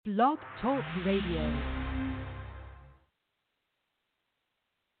Blog Talk Radio.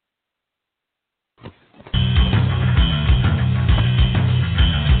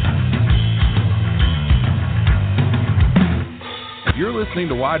 You're listening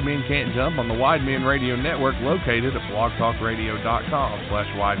to Wide Men Can't Jump on the Wide Men Radio Network, located at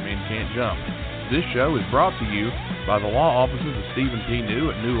blogtalkradio.com/widemencan'tjump. This show is brought to you by the law offices of Stephen P.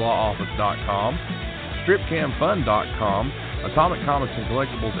 New at newlawoffice.com, stripcamfun.com, Atomic Comics and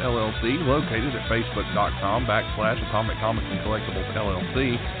Collectibles LLC, located at facebook.com/Atomic Comics and Collectibles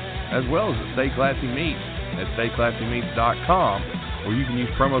LLC, as well as at Stay Classy Meats at stayclassymeats.com, where you can use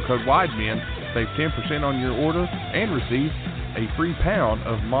promo code WIDEMEN, save 10% on your order, and receive a free pound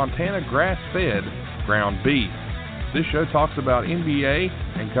of Montana grass-fed ground beef. This show talks about NBA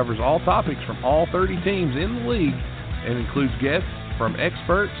and covers all topics from all 30 teams in the league and includes guests from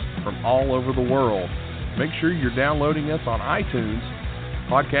experts from all over the world. Make sure you're downloading us on iTunes,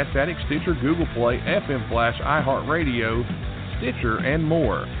 Podcast Addict, Stitcher, Google Play, FM Flash, iHeartRadio, Stitcher, and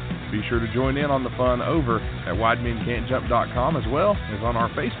more. Be sure to join in on the fun over at WideMenCan'tJump.com, as well as on our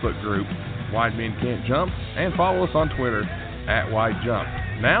Facebook group, Wide Men Can't Jump, and follow us on Twitter at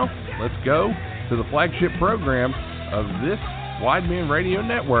WideJump. Now, let's go to the flagship program of this Wide Men Radio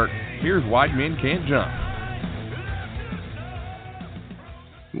Network. Here's Wide Men Can't Jump.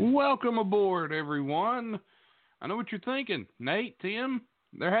 Welcome aboard, everyone. I know what you're thinking. Nate, Tim,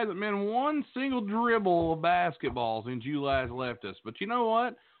 there hasn't been one single dribble of basketball since you last left us. But you know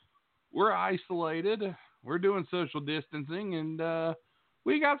what? We're isolated. We're doing social distancing, and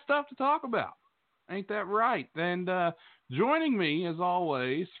we got stuff to talk about. Ain't that right? And joining me, as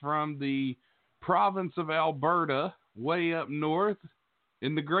always, from the province of Alberta, way up north,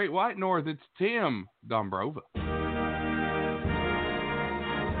 in the Great White North, it's Tim Dombrova.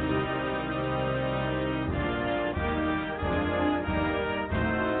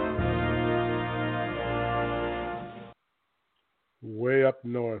 Way up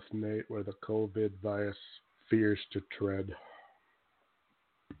north, Nate, where the COVID virus fears to tread.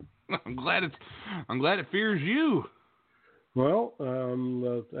 I'm glad it fears you. Well,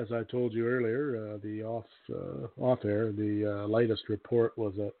 as I told you earlier, the off air, the latest report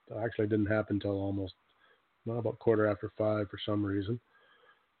was that actually didn't happen until almost about 5:15 for some reason.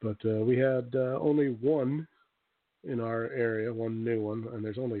 But we had only one in our area, one new one, and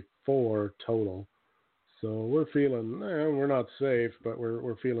there's only 4 total. So we're feeling, we're not safe, but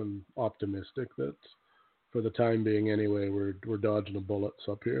we're feeling optimistic that for the time being anyway, we're dodging the bullets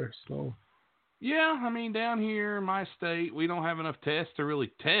up here. So. Yeah, I mean, down here in my state, we don't have enough tests to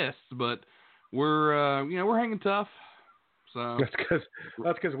really test, but we're we're hanging tough. So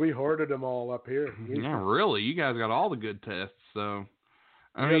that's because we hoarded them all up here. Yeah, really, you guys got all the good tests. So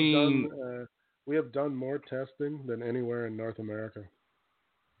we have done more testing than anywhere in North America.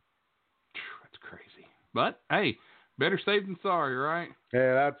 That's crazy. But hey, better safe than sorry, right?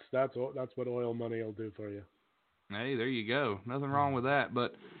 Yeah, that's what oil money will do for you. Hey, there you go. Nothing wrong with that.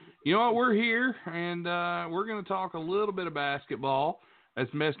 But you know what? We're here, and we're going to talk a little bit of basketball as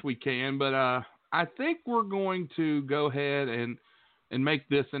best we can. But I think we're going to go ahead and make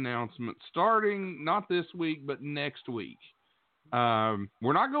this announcement starting not this week, but next week. We're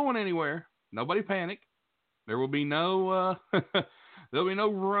not going anywhere. Nobody panic. There will be no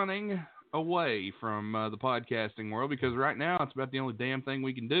running away from the podcasting world, because right now it's about the only damn thing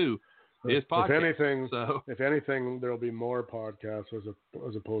we can do is podcast. If anything, there'll be more podcasts as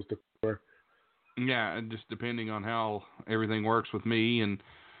opposed to more. Yeah, and just depending on how everything works with me, and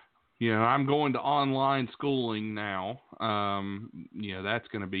I'm going to online schooling now. That's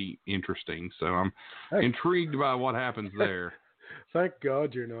going to be interesting. So I'm intrigued by what happens there. Thank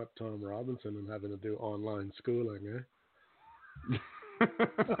God you're not Tom Robinson and having to do online schooling, eh? How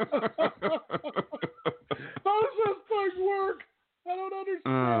does this thing work? I don't understand.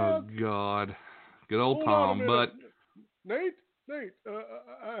 Oh God, good old Tom. But Nate,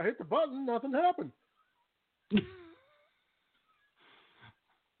 I hit the button. Nothing happened.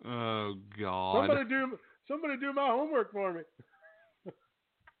 Oh God. Somebody do my homework for me.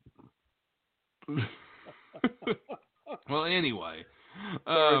 Well, anyway.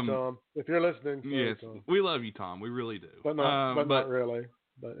 Sorry, Tom. If you're listening, yes, Tom. We love you, Tom. We really do. But not really.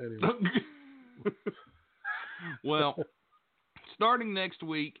 But anyway. Well, starting next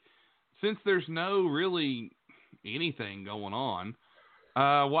week, since there's no really anything going on,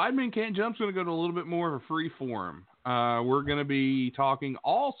 Wide Men Can't Jump's going to go to a little bit more of a free forum. We're going to be talking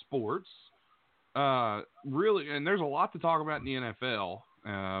all sports, really, and there's a lot to talk about in the NFL.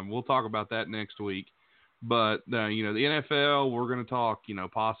 We'll talk about that next week. But, the NFL, we're going to talk,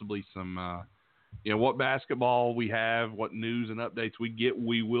 possibly some what basketball we have, what news and updates we get,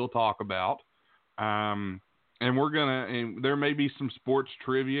 we will talk about. And there may be some sports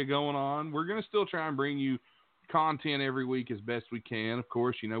trivia going on. We're going to still try and bring you content every week as best we can. Of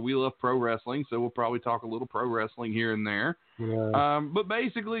course, we love pro wrestling, so we'll probably talk a little pro wrestling here and there. Yeah. But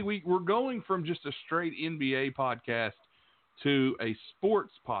basically, we're going from just a straight NBA podcast to a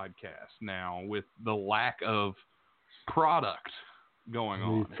sports podcast now with the lack of product going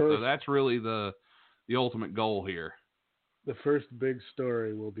on. So that's really the ultimate goal here. The first big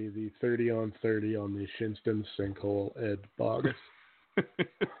story will be the 30 on 30 on the Shinston sinkhole Ed Bogus.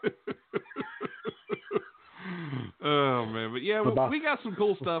 Oh, man. But, yeah, we got some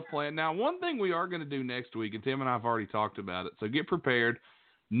cool stuff planned. Now, one thing we are going to do next week, and Tim and I have already talked about it, so get prepared.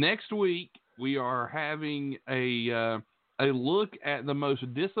 Next week, we are having a look at the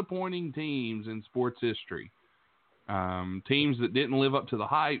most disappointing teams in sports history. Teams that didn't live up to the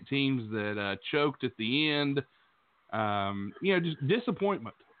hype, teams that choked at the end, just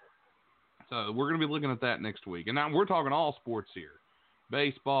disappointment. So we're going to be looking at that next week. And now we're talking all sports here.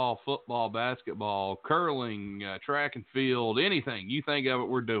 Baseball, football, basketball, curling, track and field, anything. You think of it,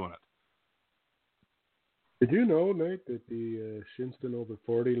 we're doing it. Did you know, Nate, that the Shinston Over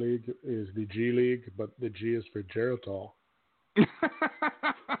 40 League is the G League, but the G is for Geritol?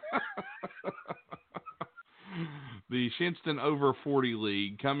 The Shinston Over 40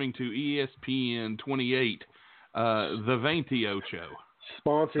 League coming to ESPN 28, the 28.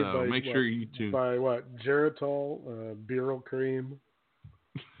 Sponsored by make sure you tune. By what? Geritol, Bureau Cream.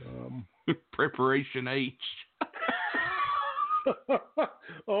 Preparation H.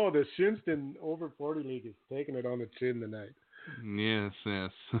 Oh, the Shinston Over 40 League is taking it on the chin tonight. Yes.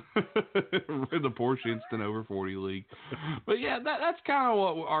 The poor Shinston Over 40 League. But yeah, that's kind of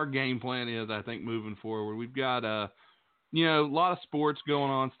what our game plan is, I think, moving forward. We've got a lot of sports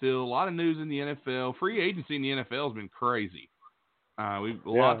going on still, a lot of news in the NFL. Free agency in the NFL has been crazy. We've a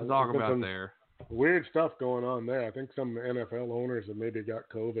lot to talk about there. Weird stuff going on there. I think some NFL owners have maybe got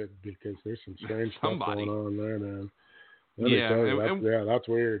COVID because there's some strange stuff going on there, man. That's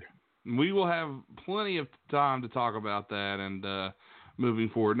weird. We will have plenty of time to talk about that and moving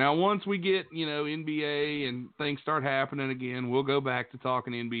forward. Now, once we get, NBA and things start happening again, we'll go back to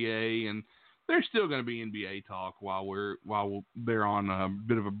talking NBA, and there's still going to be NBA talk while they're on a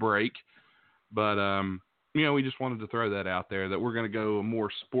bit of a break. But we just wanted to throw that out there that we're going to go a more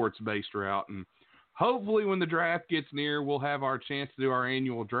sports-based route, and hopefully when the draft gets near, we'll have our chance to do our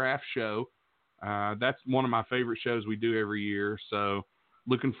annual draft show. That's one of my favorite shows we do every year, so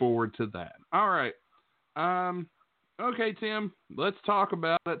looking forward to that. All right. Okay, Tim, let's talk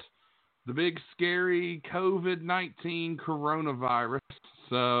about it. The big, scary COVID-19 coronavirus.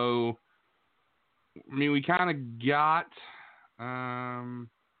 So, we kind of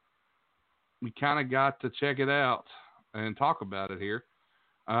got to check it out and talk about it here.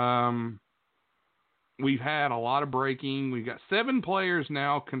 We've had a lot of breaking. We've got 7 players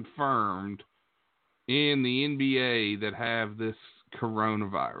now confirmed in the NBA that have this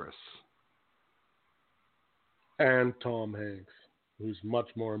coronavirus. And Tom Hanks, who's much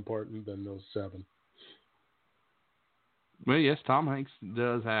more important than those 7. Well, yes, Tom Hanks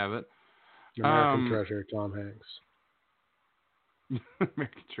does have it. American treasure, Tom Hanks.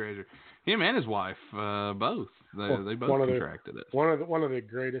 American treasure. Him and his wife, both. They both contracted it. One of the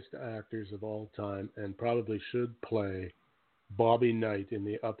greatest actors of all time, and probably should play Bobby Knight in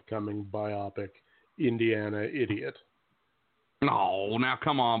the upcoming biopic Indiana Idiot. No, now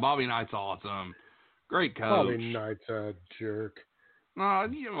come on, Bobby Knight's awesome. Great coach. Bobby Knight's a jerk.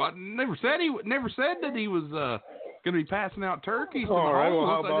 Never said that he was going to be passing out turkeys to the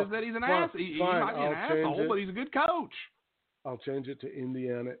homeless. I just said he's an ass. He might be an asshole, but he's a good coach. I'll change it to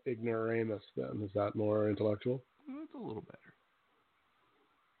Indiana Ignoramus then. Is that more intellectual? It's a little better.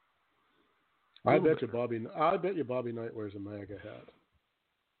 I bet you Bobby Knight wears a MAGA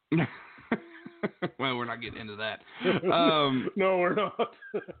hat. Well, we're not getting into that. No, we're not.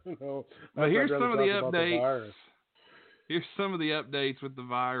 No. But here's some of the updates. Here's some of the updates with the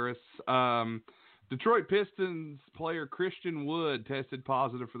virus. Detroit Pistons player Christian Wood tested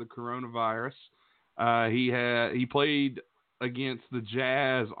positive for the coronavirus. He played against the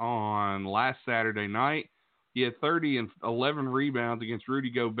Jazz on last Saturday night. He had 30 and 11 rebounds against Rudy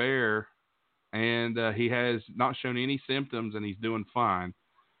Gobert, and he has not shown any symptoms, and he's doing fine.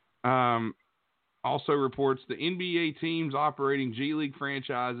 Also reports the NBA teams operating G League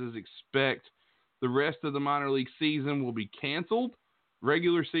franchises expect the rest of the minor league season will be canceled.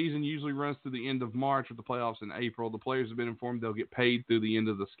 Regular season usually runs to the end of March with the playoffs in April. The players have been informed they'll get paid through the end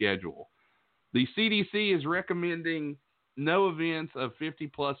of the schedule. The CDC is recommending no events of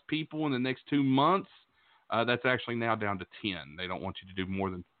 50-plus people in the next 2 months. That's actually now down to 10. They don't want you to do more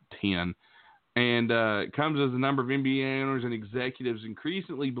than 10. And it comes as a number of NBA owners and executives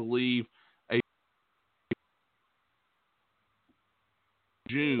increasingly believe a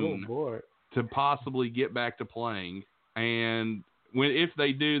June to possibly get back to playing. And if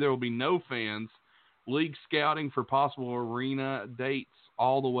they do, there will be no fans. League scouting for possible arena dates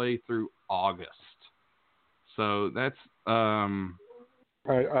all the way through August. So that's I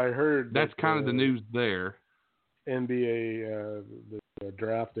heard that's kind of the news there. NBA the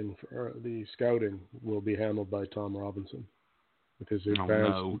drafting for the scouting will be handled by Tom Robinson with his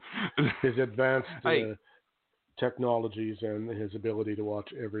advanced technologies and his ability to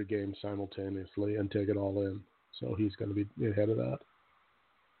watch every game simultaneously and take it all in. So he's going to be ahead of that.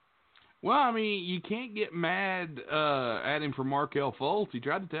 Well, I mean, you can't get mad at him for Markelle Fultz. He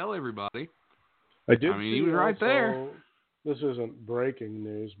tried to tell everybody. He was right there. This isn't breaking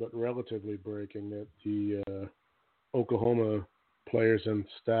news, but relatively breaking, that the Oklahoma players and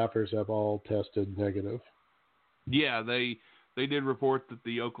staffers have all tested negative. Yeah, they did report that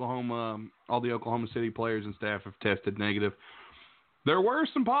all the Oklahoma City players and staff have tested negative. There were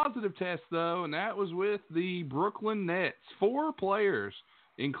some positive tests, though, and that was with the Brooklyn Nets. 4 players,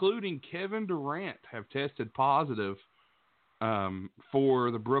 including Kevin Durant, have tested positive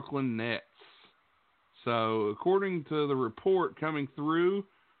for the Brooklyn Nets. So, according to the report coming through,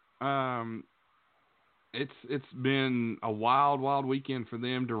 it's been a wild weekend for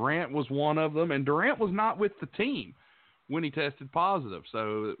them. Durant was one of them, and Durant was not with the team when he tested positive.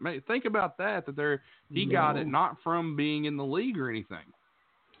 So, think about that he got it not from being in the league or anything.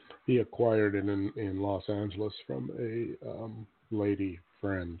 He acquired it in Los Angeles from a lady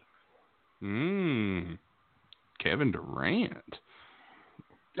friend. Kevin Durant.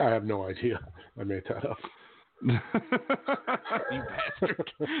 I have no idea. I made that up. You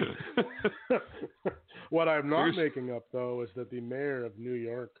bastard. What I'm not making up, though, is that the mayor of New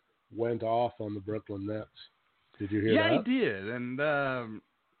York went off on the Brooklyn Nets. Did you hear that? Yeah, he did. And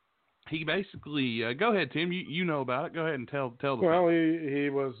he basically, go ahead, Tim. You know about it. Go ahead and tell the Well, he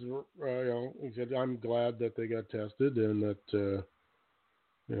was, he said, I'm glad that they got tested and that,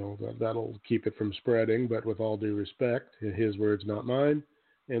 that'll keep it from spreading. But with all due respect, his words, not mine,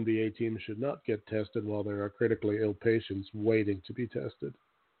 NBA teams should not get tested while there are critically ill patients waiting to be tested.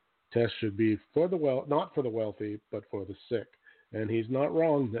 Tests should be not for the wealthy, but for the sick. And he's not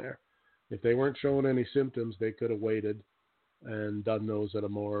wrong there. If they weren't showing any symptoms, they could have waited and done those at a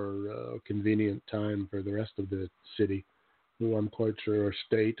more convenient time for the rest of the city, who I'm quite sure, or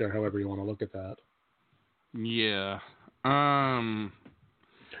state, or however you want to look at that. Yeah.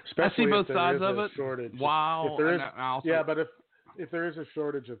 Especially I see both sides of it. Wow. But if there is a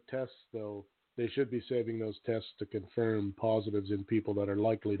shortage of tests, though, they should be saving those tests to confirm positives in people that are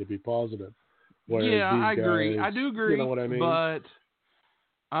likely to be positive. I agree. I do agree. You know what I mean? But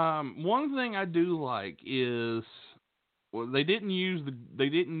one thing I do like is they didn't use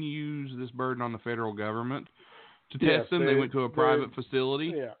this burden on the federal government to test them. They went to a private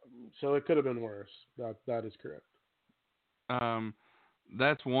facility. Yeah, so it could have been worse. That is correct.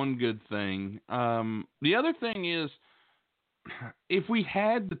 That's one good thing. The other thing is, if we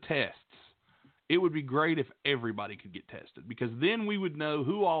had the tests, it would be great if everybody could get tested, because then we would know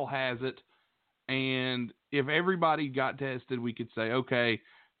who all has it. And if everybody got tested, we could say, okay,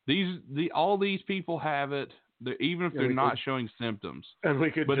 all these people have it, even if they're not showing symptoms. And we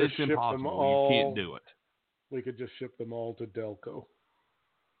could, but just it's ship impossible. Them all, you can't do it. We could just ship them all to Delco.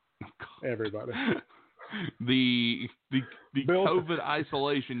 Everybody. The COVID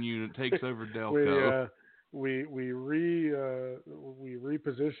isolation unit takes over Delco. We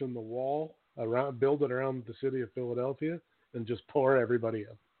reposition the wall build it around the city of Philadelphia, and just pour everybody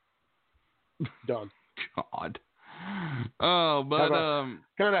in. Done. God. Oh, but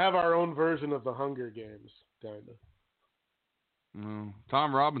kind of have our own version of the Hunger Games, kind of. Well,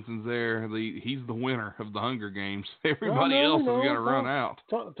 Tom Robinson's there. He's the winner of the Hunger Games. Everybody else is going to run out.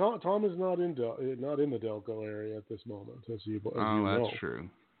 Tom is not in the Delco area at this moment, as you know. That's true.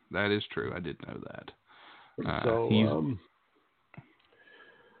 That is true. I did know that. I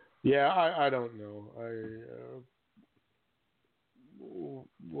don't know.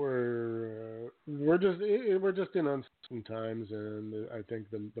 We're just in uncertain times, and I think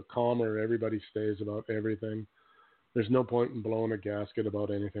the calmer everybody stays about everything, there's no point in blowing a gasket about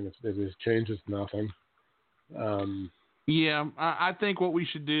anything. It changes nothing. I think what we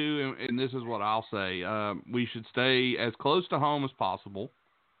should do, and this is what I'll say, we should stay as close to home as possible.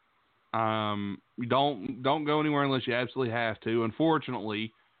 Don't go anywhere unless you absolutely have to.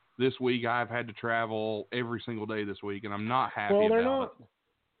 Unfortunately, this week I've had to travel every single day this week, and I'm not happy Well, they're about not. it.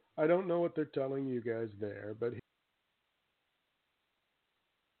 I don't know what they're telling you guys there, but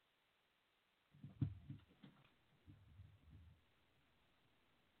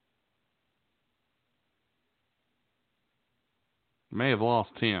May have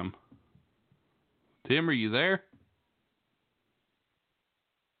lost Tim. Tim, are you there?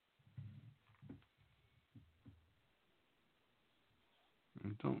 I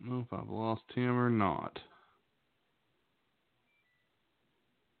don't know if I've lost Tim or not.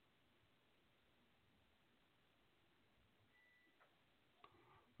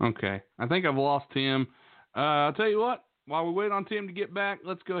 Okay, I think I've lost Tim. I'll tell you what, while we wait on Tim to get back,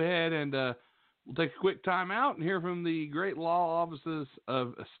 let's go ahead and we'll take a quick time out and hear from the great law offices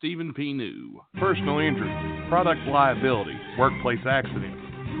of Stephen P. New. Personal injury, product liability, workplace accident,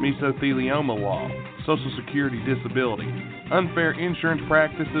 mesothelioma law, Social Security disability, unfair insurance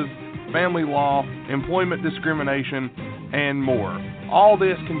practices, family law, employment discrimination, and more. All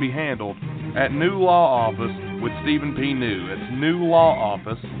this can be handled at New Law Office with Stephen P. New. It's New Law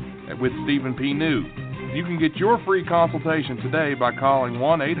Office with Stephen P. New. You can get your free consultation today by calling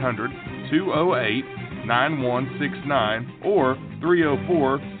 1-800-208-9169 or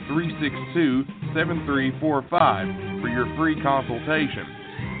 304-362-7345 for your free consultation.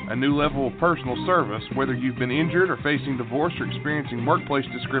 A new level of personal service. Whether you've been injured or facing divorce or experiencing workplace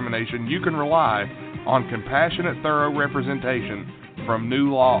discrimination, you can rely on compassionate, thorough representation from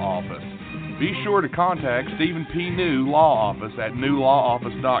New Law Office. Be sure to contact Stephen P. New Law Office at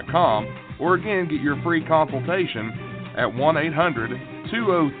newlawoffice.com or again get your free consultation at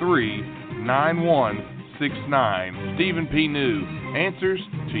 1-800-203-9169. Stephen P. New, answers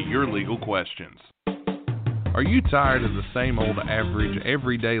to your legal questions. Are you tired of the same old average,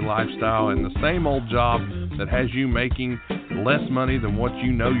 everyday lifestyle and the same old job that has you making less money than what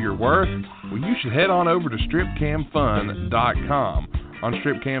you know you're worth? Well, you should head on over to StripCamFun.com. On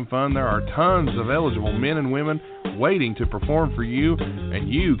StripCam Fun, there are tons of eligible men and women waiting to perform for you, and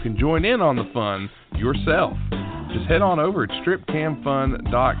you can join in on the fun yourself. Just head on over at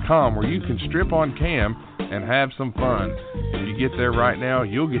StripCamFun.com where you can strip on cam and have some fun. If you get there right now,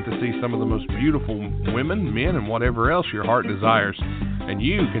 you'll get to see some of the most beautiful women, men, and whatever else your heart desires. And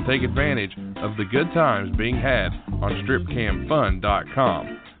you can take advantage of the good times being had on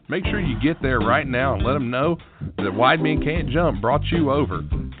StripCamFun.com. Make sure you get there right now and let them know that Wide Men Can't Jump brought you over,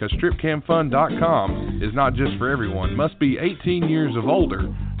 because StripCamFun.com is not just for everyone. Must be 18 years of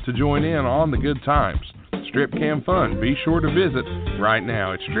older to join in on the good times. Strip Cam Fun. Be sure to visit right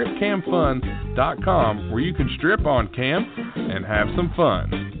now. It's StripCamFun.com where you can strip on cam and have some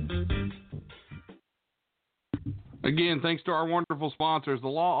fun. Again, thanks to our wonderful sponsors, the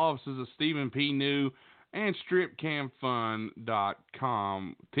law offices of Stephen P. New and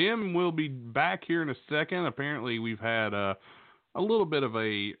StripCamFun.com. Tim will be back here in a second. Apparently, we've had a little bit of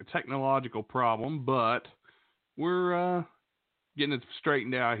a technological problem, but we're getting it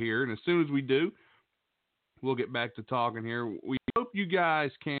straightened out here. And as soon as we do, we'll get back to talking here. We hope you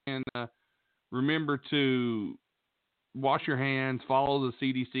guys can remember to wash your hands, follow the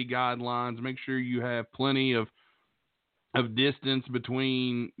CDC guidelines, make sure you have plenty of distance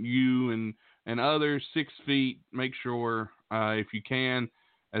between you and others, 6 feet. Make sure, if you can,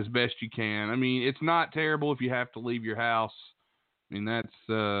 as best you can. I mean, it's not terrible if you have to leave your house. I mean, that's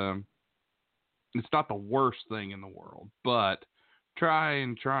it's not the worst thing in the world, but try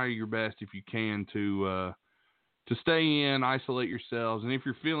your best if you can to stay in, isolate yourselves. And if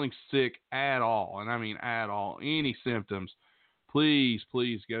you're feeling sick at all, and I mean at all, any symptoms, please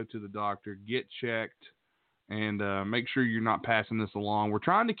go to the doctor, get checked, and make sure you're not passing this along. We're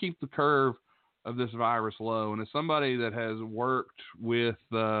trying to keep the curve of this virus low. And as somebody that has worked with,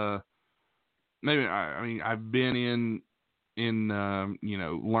 I've been in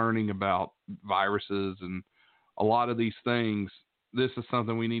learning about viruses and a lot of these things. This is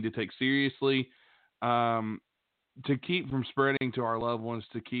something we need to take seriously, to keep from spreading to our loved ones,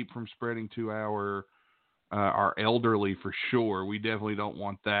 to keep from spreading to our elderly for sure. We definitely don't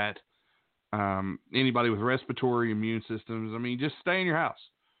want that. Anybody with respiratory immune systems, I mean, just stay in your house.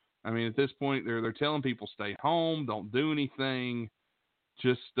 I mean, at this point, they're telling people stay home, don't do anything,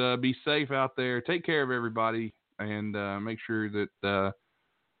 just be safe out there, take care of everybody, and make sure that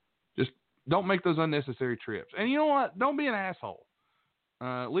just don't make those unnecessary trips. And you know what? Don't be an asshole.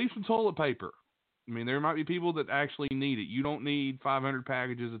 Leave some toilet paper. I mean, there might be people that actually need it. You don't need 500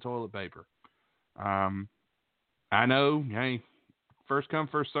 packages of toilet paper. I know, hey, first come,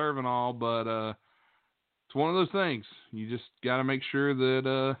 first serve and all, but it's one of those things. You just got to make sure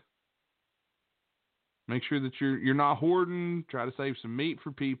that, you don't have 500 packages of toilet paper. I know, hey, first come, first serve and all, but it's one of those things. You just got to make sure that, you don't have 500 packages of toilet paper. I know, hey, first come, first serve and all, but it's one of those things. You just got to make sure that, Make sure that you're not hoarding. Try to save some meat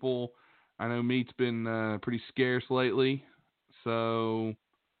for people. I know meat's been pretty scarce lately, so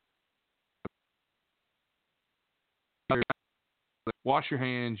wash your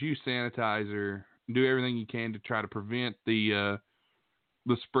hands, use sanitizer, do everything you can to try to prevent the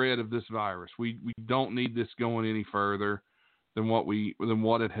spread of this virus. We don't need this going any further than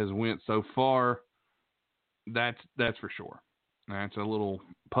what it has went so far. That's for sure. That's a little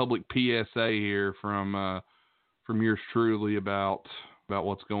public PSA here from yours truly about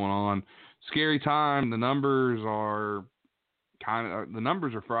what's going on. Scary time. The numbers are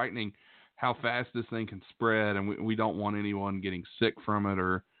frightening. How fast this thing can spread, and we don't want anyone getting sick from it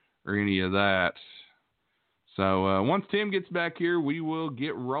or any of that. So once Tim gets back here, we will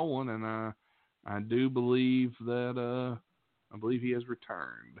get rolling, and I do believe that he has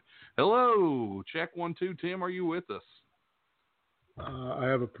returned. Hello, check 1 2. Tim, are you with us? I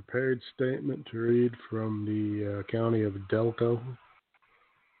have a prepared statement to read from the county of Delco.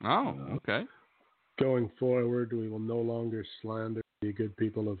 Oh, okay. Going forward, we will no longer slander the good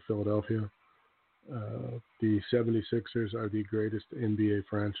people of Philadelphia. The 76ers are the greatest NBA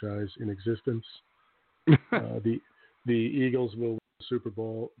franchise in existence. The Eagles will win the Super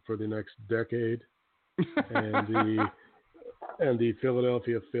Bowl for the next decade, and the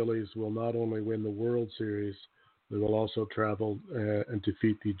Philadelphia Phillies will not only win the World Series, they will also travel and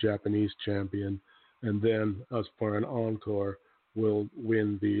defeat the Japanese champion, and then, as for an encore, will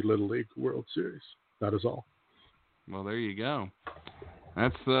win the Little League World Series. That is all. Well, there you go.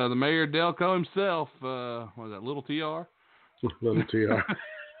 That's the mayor of Delco himself. What was that, Little TR? Little TR.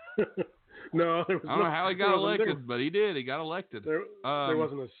 No, I don't know how he got elected, but he did. He got elected. There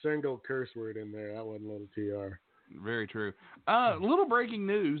wasn't a single curse word in there. That wasn't Little TR. Very true. Little breaking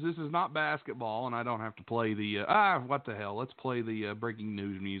news. This is not basketball, and I don't have to play the. What the hell? Let's play the breaking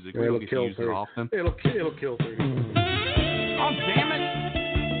news music. We don't get to use it often. It'll kill 30. Oh, damn it!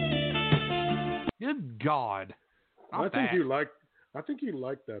 Good God! I think you like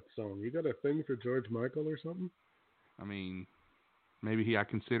that song. You got a thing for George Michael or something? I mean, maybe I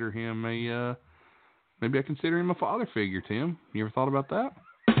consider him a father figure. Tim, you ever thought about that?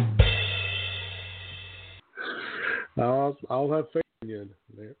 I'll have faith in you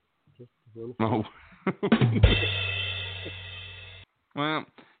there. Just a little. Oh. Well,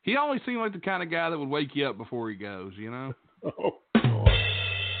 he always seemed like the kind of guy that would wake you up before he goes, you know? Oh.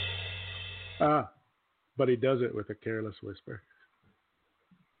 But he does it with a careless whisper.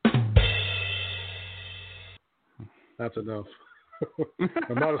 That's enough.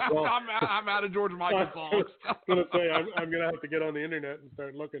 I'm out of George Michael songs. I was going to say, I'm going to have to get on the internet and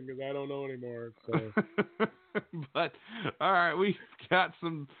start looking because I don't know anymore. So. But, all right, we've got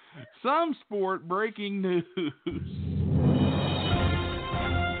some sport breaking news.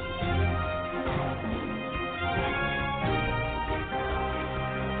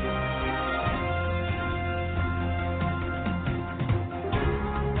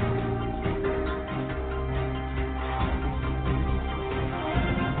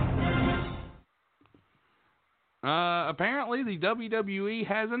 Apparently, the WWE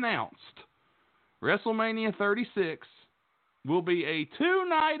has announced WrestleMania 36 will be a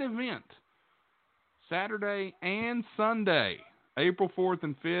 2-night event, Saturday and Sunday, April 4th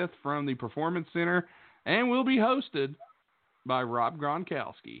and 5th from the Performance Center, and will be hosted by Rob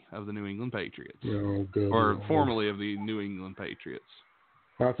Gronkowski of the New England Patriots, or formerly of the New England Patriots.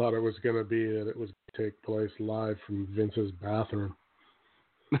 I thought it was going to be that it was going to take place live from Vince's bathroom.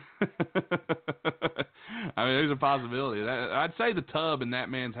 I mean, there's a possibility. I'd say the tub in that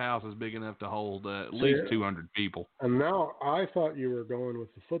man's house is big enough to hold at least 200 people. And now I thought you were going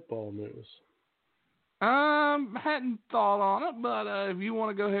with the football news. Hadn't thought on it, but if you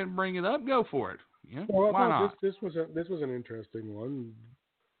want to go ahead and bring it up, go for it. Yeah, well, why not? This was an interesting one.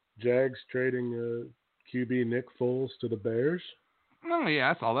 Jags trading QB Nick Foles to the Bears. Oh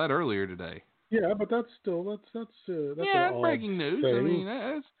yeah, I saw that earlier today. Yeah, but that's breaking news. Thing. I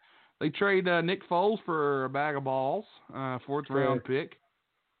mean, they trade Nick Foles for a bag of balls, 4th round pick.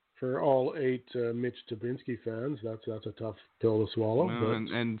 For all 8 Mitch Trubisky fans, that's a tough pill to swallow.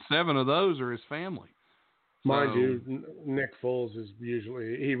 And 7 of those are his family. Mind you, Nick Foles is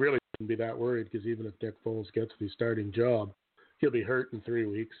he really shouldn't be that worried because even if Nick Foles gets the starting job, he'll be hurt in 3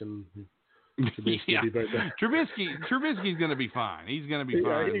 weeks and. Trubisky's going to be fine. He's going to be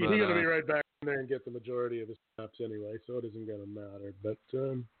fine. He's going to be right back in there and get the majority of his snaps anyway, so it isn't going to matter. But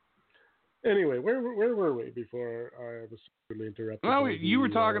anyway, where were we before I was really interrupted? Well, you were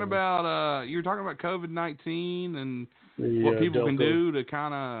talking about COVID-19 and what people can do to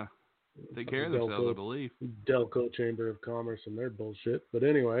kind of take care of themselves, I believe. Delco Chamber of Commerce and their bullshit. But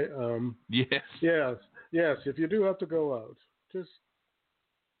anyway, yes. If you do have to go out, just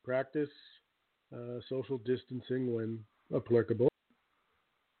practice social distancing when applicable.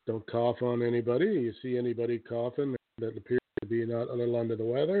 Don't cough on anybody. You see anybody coughing that appears to be not a little under the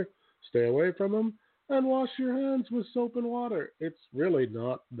weather, stay away from them, and wash your hands with soap and water. It's really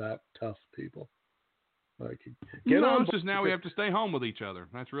not that tough, people. Like, it's just now we have to stay home with each other.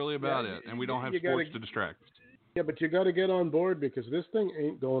 That's really about it, and we don't have sports to distract us. Yeah, but you got to get on board because this thing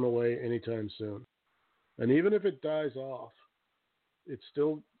ain't going away anytime soon. And even if it dies off, it's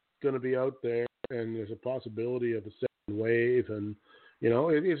still going to be out there, and there's a possibility of a second wave. And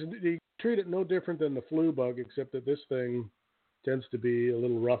you treat it no different than the flu bug, except that this thing tends to be a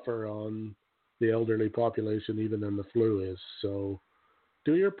little rougher on the elderly population even than the flu is. So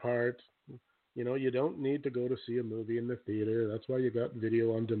do your part. You don't need to go to see a movie in the theater. That's why you got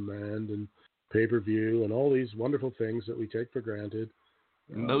video on demand and pay-per-view and all these wonderful things that we take for granted.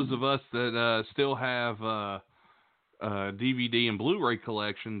 And those of us that still have DVD and Blu-ray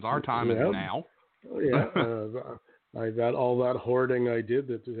collections, our time is now. I got all that hoarding I did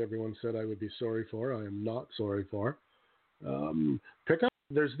that everyone said I would be sorry for. I am not sorry for. Pick up.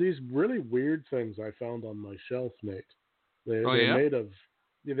 There's these really weird things I found on my shelf, Nate. They're made of.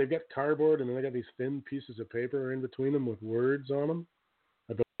 They've got cardboard and then they got these thin pieces of paper in between them with words on them.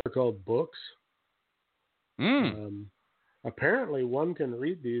 I bet they're called books. Apparently, one can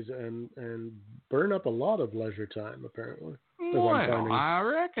read these and burn up a lot of leisure time. Apparently, well, I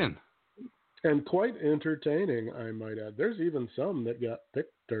reckon. And quite entertaining, I might add. There's even some that got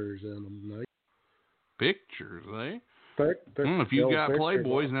pictures in them. Like, pictures, eh? If you've got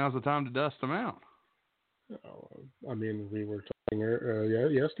Playboys, now's the time to dust them out. I mean, we were talking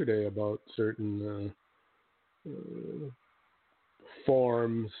yesterday about certain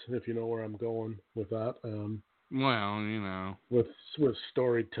forms, if you know where I'm going with that. With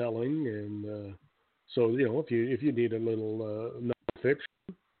storytelling, and so if you need a little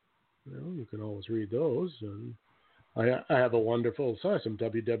nonfiction, you can always read those. And I have a wonderful some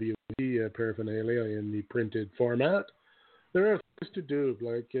WWE paraphernalia in the printed format. There are things to do,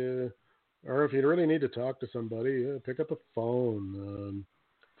 like. Or if you really need to talk to somebody, pick up a phone,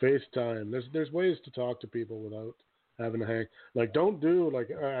 FaceTime. There's ways to talk to people without having to hang. Like, don't do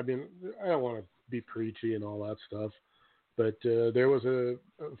I don't want to be preachy and all that stuff, but there was a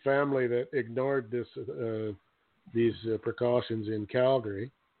family that ignored these precautions in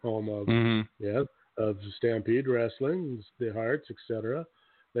Calgary, home of of Stampede Wrestling, the Hearts, etc.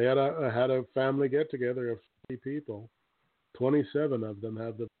 They had a family get together of 50 people. 27 of them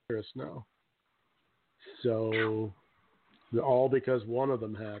have the virus now. So, all because one of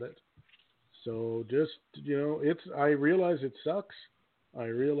them had it. So just, I realize it sucks. I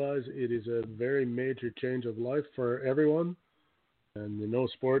realize it is a very major change of life for everyone. And the no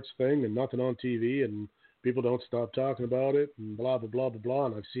sports thing and nothing on TV and people don't stop talking about it and blah, blah, blah, blah, blah.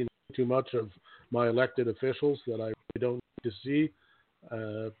 And I've seen too much of my elected officials that I really don't need to see.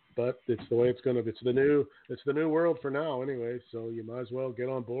 But it's the way it's going to be. It's the new world for now anyway. So you might as well get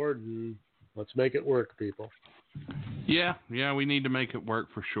on board and let's make it work, people. Yeah, we need to make it work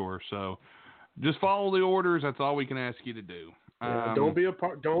for sure. So just follow the orders. That's all we can ask you to do. Don't be a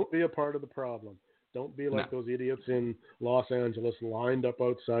part of the problem. Don't be like those idiots in Los Angeles lined up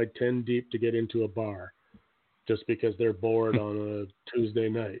outside 10 deep to get into a bar just because they're bored on a Tuesday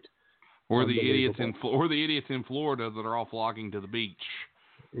night. Or the idiots in Florida that are all flocking to the beach.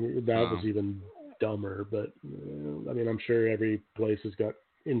 That was even dumber, but I'm sure every place has got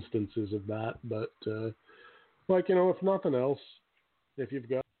instances of that. But if nothing else, if you've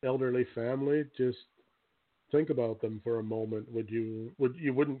got elderly family, just think about them for a moment. You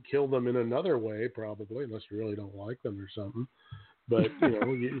wouldn't kill them in another way, probably, unless you really don't like them or something. But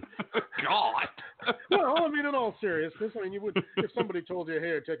God. Well, in all seriousness, you would. If somebody told you,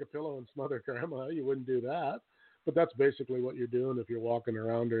 "Hey, take a pillow and smother grandma," you wouldn't do that. But that's basically what you're doing if you're walking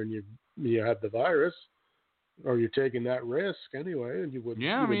around her and you have the virus, or you're taking that risk anyway, and you wouldn't.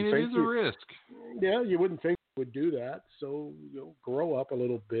 Yeah, it is a risk. Yeah, you wouldn't think you would do that. So grow up a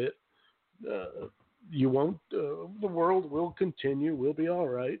little bit. You won't. The world will continue. We'll be all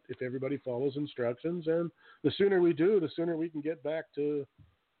right if everybody follows instructions. And the sooner we do, the sooner we can get back to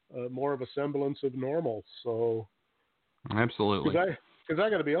more of a semblance of normal. So, absolutely. Because I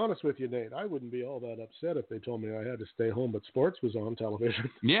got to be honest with you, Nate, I wouldn't be all that upset if they told me I had to stay home, but sports was on television.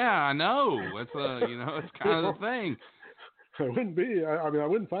 Yeah, I know. It's it's kind of the thing. I wouldn't be. I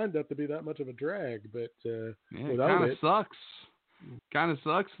wouldn't find that to be that much of a drag, but without it, sucks. Kind of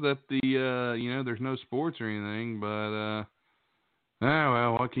sucks that the there's no sports or anything, but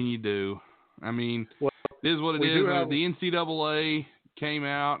well, what can you do? I mean, Well, it is what it is. The NCAA came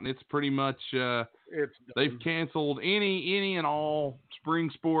out, and it's pretty much they've canceled any and all spring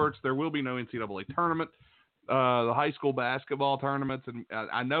sports. There will be no NCAA tournament. The high school basketball tournaments, and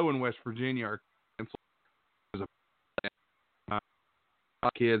I know in West Virginia are canceled.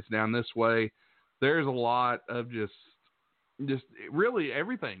 Kids down this way. There's a lot of just really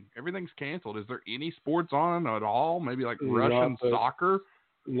everything. Everything's canceled. Is there any sports on at all? Maybe like Russian soccer?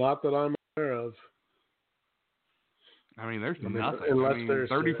 Not that I'm aware of. I mean, there's nothing.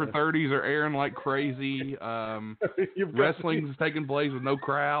 30 for 30s are airing like crazy. Wrestling's taking place with no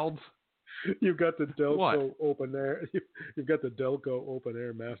crowds. You've got the Delco Open Air. You've got the Delco Open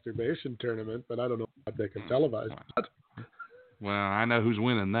Air masturbation tournament, but I don't know if they can televise that. Well, I know who's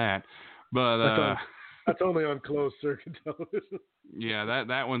winning that, but that's only on closed circuit television. Yeah,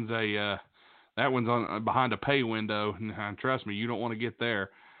 that one's on behind a pay window. And trust me, you don't want to get there.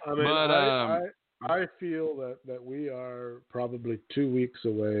 I mean, but I feel that we are probably 2 weeks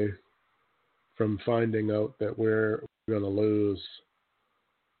away from finding out that we're going to lose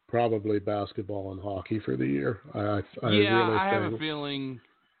probably basketball and hockey for the year. I have a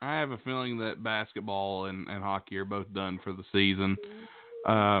feeling that basketball and hockey are both done for the season.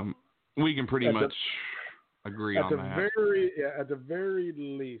 We can pretty much agree on that. At the very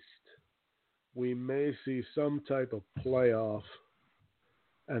least, we may see some type of playoff,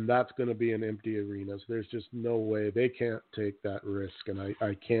 and that's going to be in empty arenas. There's just no way. They can't take that risk, and I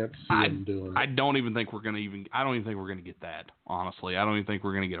can't see them doing it. I don't even think we're going to get that, honestly. I don't even think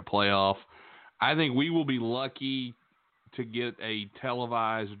we're going to get a playoff. I think we will be lucky to get a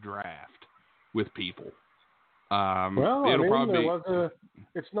televised draft with people.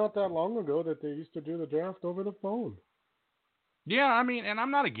 It's not that long ago that they used to do the draft over the phone. Yeah, I mean, and I'm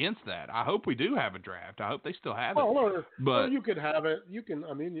not against that. I hope we do have a draft. I hope they still have it. But you could have it. You can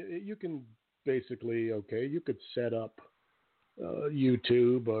basically, you could set up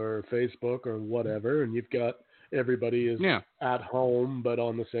YouTube or Facebook or whatever, and you've got everybody is at home but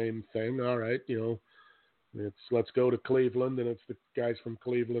on the same thing. All right, let's go to Cleveland, and it's the guys from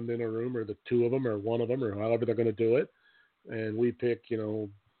Cleveland in a room, or the two of them, or one of them, or however they're going to do it, and we pick,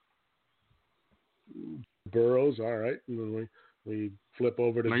 Burrows. All right, and then we flip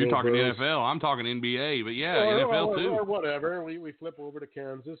over to. No, you're talking NFL. I'm talking NBA, but NFL too. Or whatever. We flip over to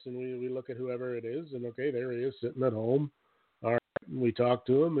Kansas, and we look at whoever it is, and there he is sitting at home. All right, and we talk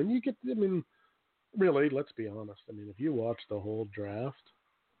to him, and you get. I mean, really, let's be honest. I mean, if you watch the whole draft,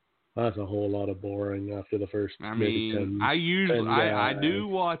 that's a whole lot of boring after the first. I do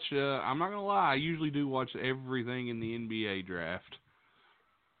watch. I'm not gonna lie. I usually do watch everything in the NBA draft.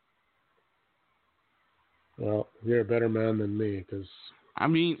 Well, you're a better man than me, because. I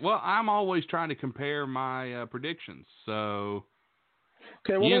mean, I'm always trying to compare my predictions. So.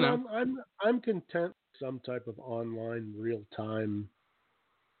 Okay, well, I'm content with some type of online real time.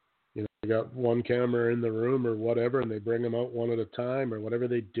 You got one camera in the room or whatever, and they bring them out one at a time or whatever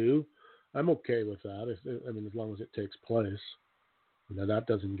they do. I'm okay with that. As long as it takes place. That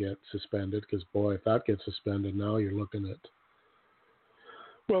doesn't get suspended, because boy, if that gets suspended, now you're looking at.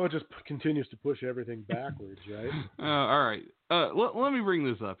 Well, it just continues to push everything backwards, right? All right. Let me bring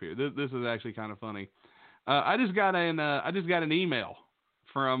this up here. This is actually kind of funny. I just got an email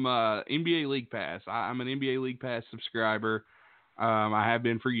from NBA League Pass. I'm an NBA League Pass subscriber. I have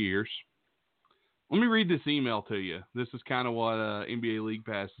been for years. Let me read this email to you. This is kind of what NBA League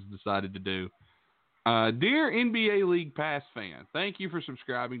Pass has decided to do. Dear NBA League Pass fan, thank you for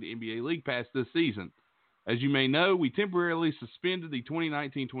subscribing to NBA League Pass this season. As you may know, we temporarily suspended the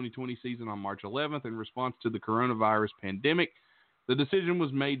 2019-2020 season on March 11th in response to the coronavirus pandemic. The decision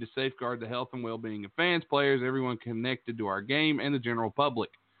was made to safeguard the health and well-being of fans, players, everyone connected to our game, and the general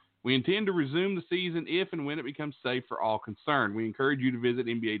public. We intend to resume the season if and when it becomes safe for all concerned. We encourage you to visit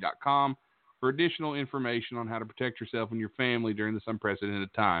NBA.com for additional information on how to protect yourself and your family during this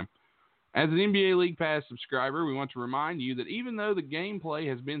unprecedented time. As an NBA League Pass subscriber, we want to remind you that even though the gameplay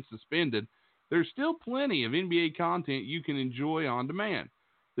has been suspended, there's still plenty of NBA content you can enjoy on demand.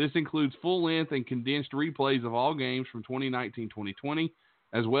 This includes full-length and condensed replays of all games from 2019-2020,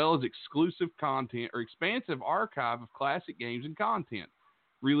 as well as exclusive content or expansive archive of classic games and content.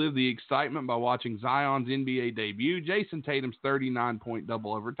 Relive the excitement by watching Zion's NBA debut, Jason Tatum's 39-point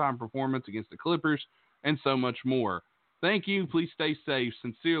double overtime performance against the Clippers, and so much more. Thank you. Please stay safe.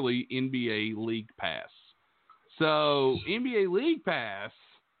 Sincerely, NBA League Pass. So, NBA League Pass,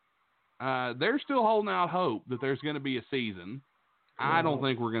 they're still holding out hope that there's going to be a season. I don't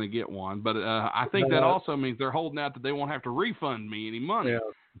think we're going to get one, but I think that also means they're holding out that they won't have to refund me any money. Yeah.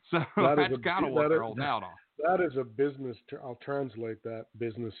 So that's kind of what they're holding out on. That is a business. I'll translate that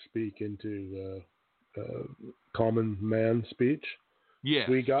business speak into common man speech. Yes.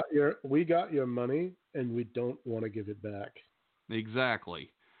 We got your money, and we don't want to give it back.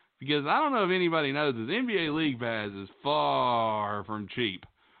 Exactly. Because I don't know if anybody knows this, NBA League Pass is far from cheap.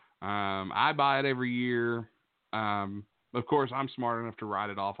 I buy it every year. Of course, I'm smart enough to write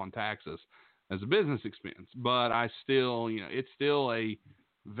it off on taxes as a business expense, but I still, it's still a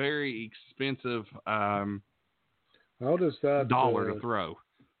very expensive How does that dollar to throw.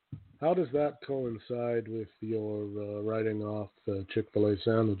 How does that coincide with your writing off Chick-fil-A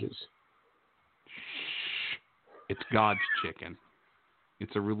sandwiches? It's God's chicken.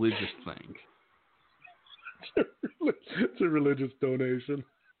 It's a religious thing. It's a religious donation.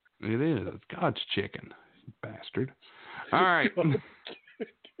 It is. It's God's chicken, you bastard. All right.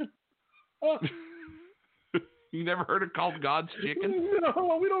 You never heard it called God's chicken?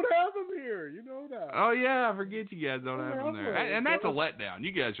 No, we don't have them here. You know that. Oh, yeah. I forget you guys don't have them there. And that's a letdown.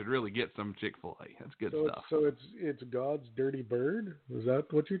 You guys should really get some Chick-fil-A. That's good stuff. So it's God's dirty bird? Is that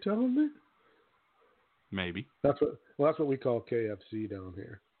what you're telling me? Maybe. That's what we call KFC down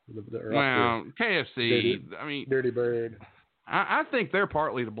here. KFC. Dirty bird. I think they're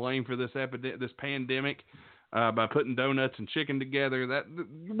partly to blame for this this pandemic by putting donuts and chicken together.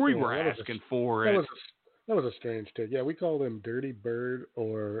 We were asking for it. That was a strange take. Yeah, we call them Dirty Bird,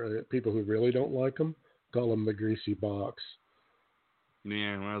 or people who really don't like them call them the Greasy Box.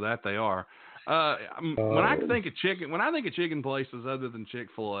 Yeah, well, that they are. When I think of chicken places other than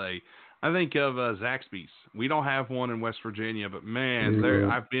Chick-fil-A, I think of Zaxby's. We don't have one in West Virginia, but man,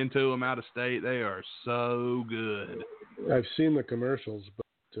 I've been to them out of state. They are so good. I've seen the commercials, but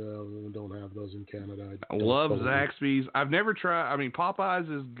we don't have those in Canada. I love Zaxby's. I've never tried. Popeyes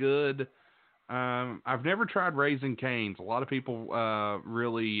is good. I've never tried Raising Cane's. A lot of people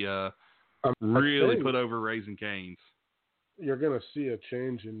really put over Raising Cane's. You're going to see a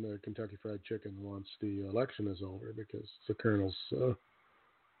change in Kentucky Fried Chicken once the election is over, because the Colonel's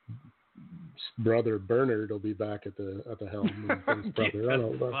brother Bernard will be back at the helm. Get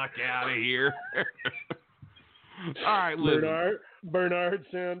the fuck out of here. All right, listen. Bernard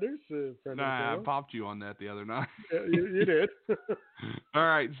Sanders. I popped you on that the other night. You did. All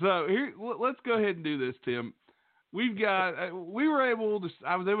right, so here, let's go ahead and do this, Tim. I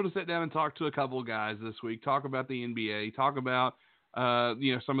was able to sit down and talk to a couple of guys this week, talk about the NBA, talk about,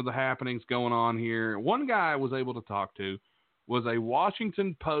 some of the happenings going on here. One guy I was able to talk to was a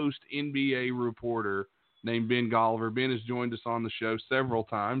Washington Post NBA reporter named Ben Golliver. Ben has joined us on the show several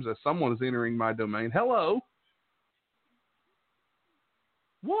times as someone is entering my domain. Hello.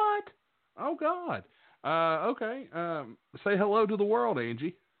 What? Oh, God. Okay. Say hello to the world,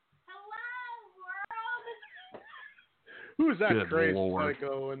 Angie. Who's that Good crazy Lord.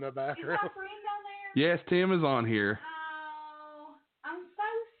 psycho in the background? Is my friend on there? Yes, Tim is on here. Oh, I'm so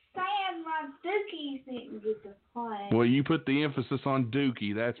sad my Dookies didn't get to play. Well, you put the emphasis on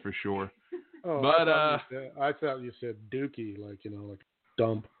Dookie, that's for sure. Oh, but I thought you said Dookie, like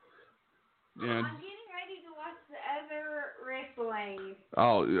dump. Yeah. I'm getting ready to watch the other wrestling.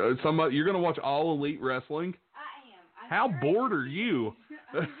 Oh, you're gonna watch All Elite Wrestling? I am. How bored are you?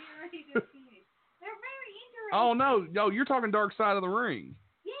 I'm getting ready to finish. They're very interesting. Oh no, you're talking Dark Side of the Ring.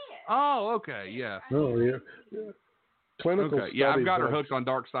 Yes. Oh, okay, yeah. Oh, yeah. Clinical Okay, yeah, I've got her studies hooked on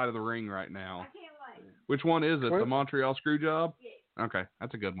Dark Side of the Ring right now. I can't wait. Which one is it? The Montreal Screwjob? Yes. Okay,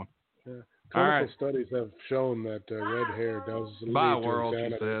 that's a good one. Yeah. All Clinical right. studies have shown that red hair does lead Bye, to world, she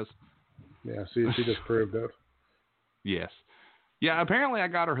insanity. says. Yeah, she just proved it. Yes. Yeah, apparently I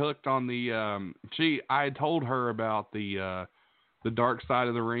got her hooked on the I had told her about the Dark Side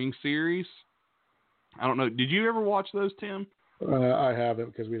of the Ring series. I don't know. Did you ever watch those, Tim? I haven't,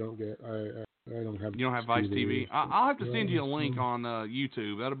 because we don't get I don't have. You don't have Vice TV? I'll have to send you a link on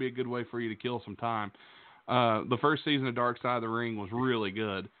YouTube. That'll be a good way for you to kill some time. The first season of Dark Side of the Ring was really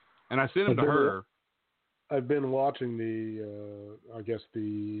good, and I sent them to her. I've been watching the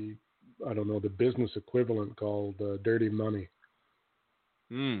business equivalent called Dirty Money.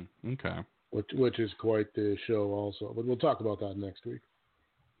 Okay. Which is quite the show also, but we'll talk about that next week.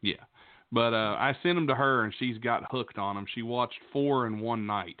 Yeah, but I sent them to her, and she's got hooked on them. She watched 4 in one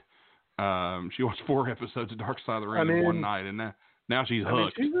night. She watched 4 episodes of Dark Side of the Ring in one night, and now she's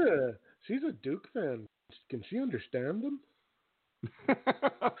hooked. She's a Duke fan. Can she understand them?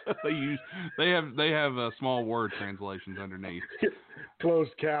 they have small word translations underneath.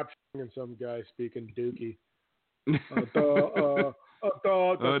 Closed captioning and some guy speaking Dookie. That's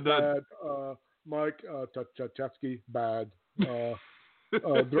bad. Mike Tchaikovsky, bad.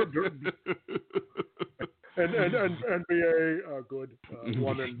 And and NBA good.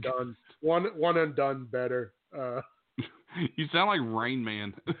 One and done. One and done better. You sound like Rain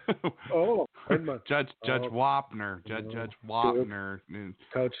Man. Oh, Rain Man. Judge Wapner. Judge Wapner.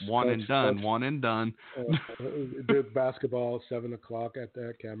 Coach, one and done. The basketball 7:00 at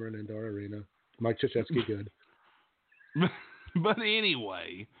the Cameron Indoor Arena. Mike Krzyzewski good. But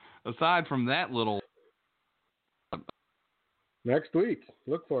anyway, aside from that little. Next week,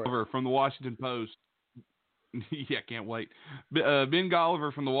 look for it. From the Washington Post. Yeah, can't wait. Ben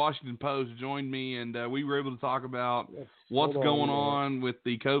Golliver from the Washington Post joined me, and we were able to talk about what's going on with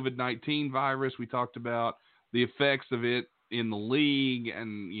the COVID-19 virus. We talked about the effects of it in the league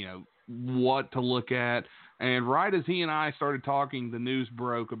and, what to look at. And right as he and I started talking, the news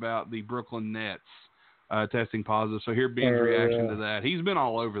broke about the Brooklyn Nets testing positive. So here's Ben's reaction to that. He's been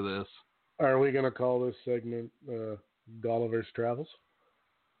all over this. Are we going to call this segment Golliver's Travels?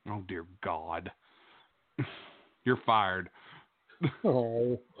 Oh, dear God. You're fired.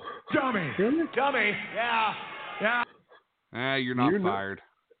 Oh. Dummy. Yeah. You're not fired.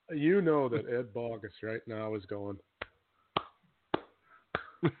 You know that Ed Bogus right now is going.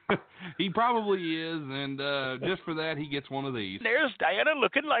 He probably is, and just for that, he gets one of these. There's Diana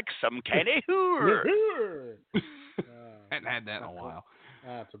looking like some kind of hooer. Hadn't had that in a while.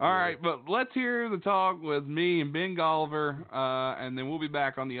 All right, but let's hear the talk with me and Ben Golliver, and then we'll be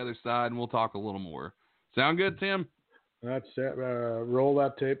back on the other side, and we'll talk a little more. Sound good, Tim? That's it. Roll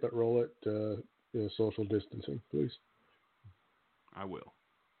that tape, but roll it social distancing, please. I will.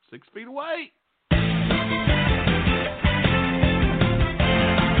 6 feet away.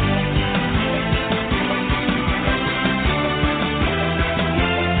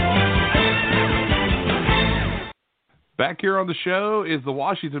 Back here on the show is the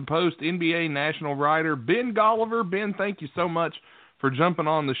Washington Post NBA national writer, Ben Golliver. Ben, thank you so much for jumping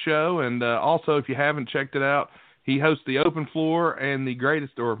on the show. And also, if you haven't checked it out, he hosts the Open Floor and the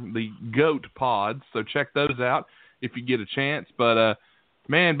GOAT pods. So check those out if you get a chance. But,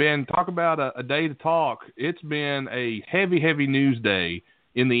 man, Ben, talk about a day to talk. It's been a heavy, heavy news day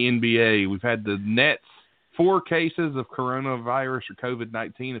in the NBA. We've had the Nets, 4 cases of coronavirus or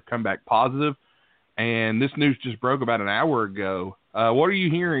COVID-19 have come back positive. And this news just broke about an hour ago. What are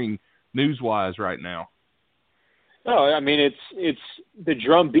you hearing news-wise right now? No, I mean, it's the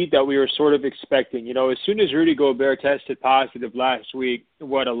drumbeat that we were sort of expecting. As soon as Rudy Gobert tested positive last week,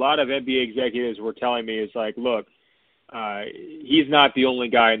 what a lot of NBA executives were telling me is like, look, he's not the only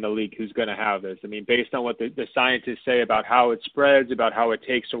guy in the league who's going to have this. I mean, based on what the scientists say about how it spreads, about how it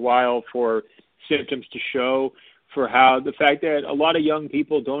takes a while for symptoms to show, for how the fact that a lot of young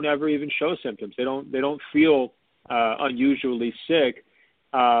people don't ever even show symptoms. They don't feel unusually sick.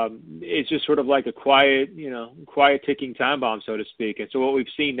 It's just sort of like a quiet ticking time bomb, so to speak. And so what we've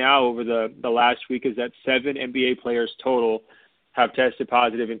seen now over the last week is that 7 NBA players total have tested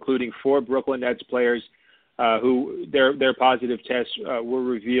positive, including 4 Brooklyn Nets players who their positive tests were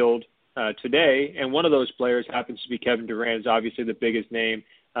revealed today. And one of those players happens to be Kevin Durant, obviously the biggest name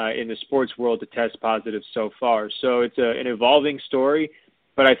in the sports world to test positive so far. So it's an evolving story,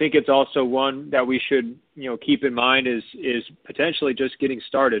 but I think it's also one that we should, keep in mind is potentially just getting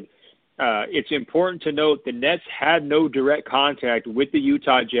started. It's important to note the Nets had no direct contact with the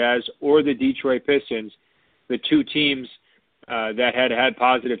Utah Jazz or the Detroit Pistons, the 2 teams that had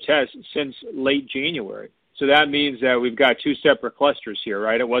positive tests since late January. So that means that we've got 2 separate clusters here,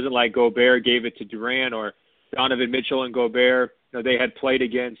 right? It wasn't like Gobert gave it to Durant or Donovan Mitchell and Gobert. They had played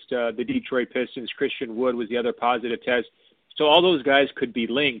against the Detroit Pistons. Christian Wood was the other positive test. So all those guys could be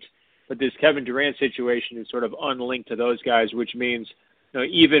linked, but this Kevin Durant situation is sort of unlinked to those guys, which means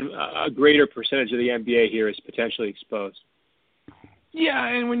even a greater percentage of the NBA here is potentially exposed. Yeah,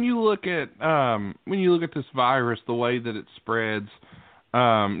 and when you look at this virus, the way that it spreads,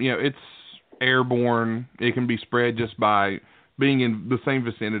 it's airborne. It can be spread just by being in the same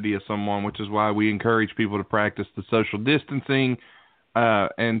vicinity as someone, which is why we encourage people to practice the social distancing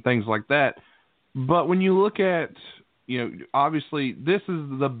and things like that. But when you look at, obviously this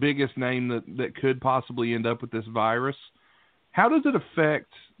is the biggest name that could possibly end up with this virus. How does it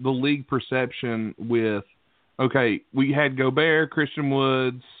affect the league perception with, okay, we had Gobert, Christian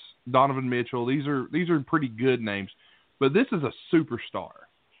Woods, Donovan Mitchell. These are pretty good names, but this is a superstar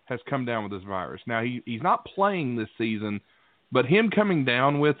has come down with this virus. Now he's not playing this season, but him coming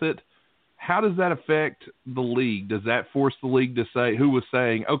down with it, how does that affect the league? Does that force the league to say, who was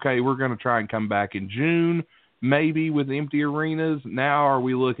saying, okay, we're going to try and come back in June, maybe with empty arenas? Now are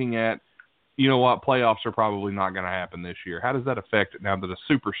we looking at, playoffs are probably not going to happen this year? How does that affect it now that a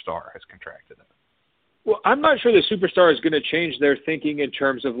superstar has contracted it? Well, I'm not sure the Superstar is going to change their thinking in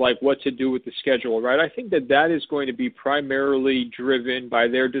terms of like what to do with the schedule, right? I think that is going to be primarily driven by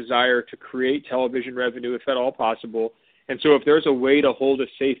their desire to create television revenue, if at all possible. And so if there's a way to hold a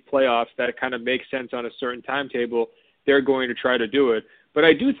safe playoffs that kind of makes sense on a certain timetable, they're going to try to do it. But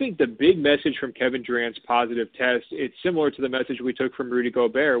I do think the big message from Kevin Durant's positive test, it's similar to the message we took from Rudy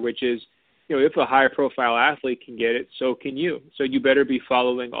Gobert, which is, if a high-profile athlete can get it, so can you. So you better be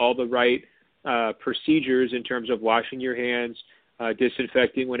following all the right procedures in terms of washing your hands,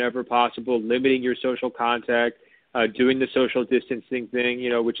 disinfecting whenever possible, limiting your social contact, doing the social distancing thing,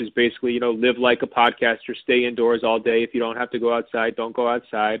 which is basically, live like a podcaster, stay indoors all day. If you don't have to go outside, don't go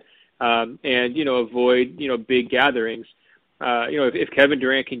outside, and, avoid, big gatherings. If Kevin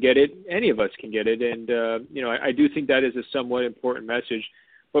Durant can get it, any of us can get it. And, I do think that is a somewhat important message.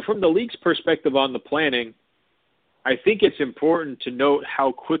 But from the league's perspective on the planning, I think it's important to note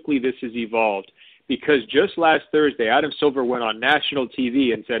how quickly this has evolved, because just last Thursday, Adam Silver went on national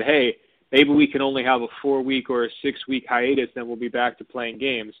TV and said, hey, maybe we can only have a 4-week or a 6-week hiatus, then we'll be back to playing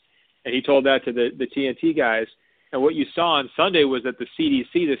games. And he told that to the TNT guys. And what you saw on Sunday was that the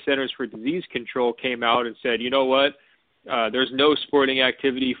CDC, the Centers for Disease Control, came out and said, you know what, there's no sporting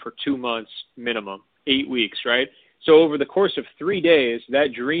activity for 2 months minimum, 8 weeks, right? So over the course of 3 days,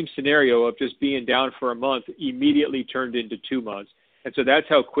 that dream scenario of just being down for a month immediately turned into 2 months. And so that's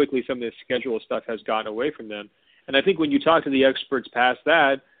how quickly some of this schedule stuff has gotten away from them. And I think when you talk to the experts past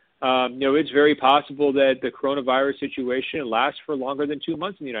that, it's very possible that the coronavirus situation lasts for longer than 2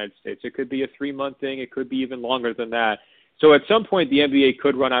 months in the United States. It could be a 3-month thing. It could be even longer than that. So at some point, the NBA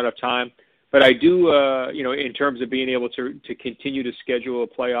could run out of time. But I do, in terms of being able to continue to schedule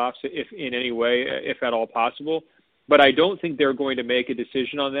playoffs, if in any way, if at all possible. But I don't think they're going to make a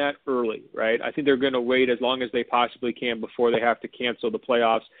decision on that early, right? I think they're going to wait as long as they possibly can before they have to cancel the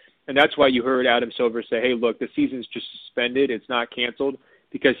playoffs. And that's why you heard Adam Silver say, hey, look, the season's just suspended. It's not canceled,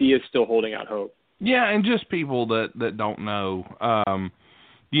 because he is still holding out hope. Yeah, and just people that don't know,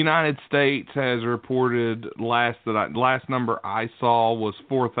 the United States has reported, last number I saw was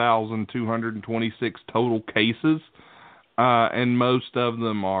 4,226 total cases, and most of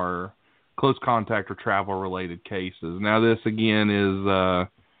them are close contact or travel-related cases. Now, this again is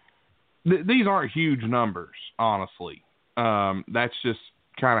these aren't huge numbers, honestly. That's just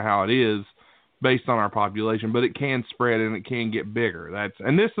kind of how it is based on our population, but it can spread and it can get bigger.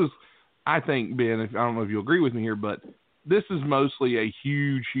 And this is, I think, Ben, I don't know if you agree with me here, but this is mostly a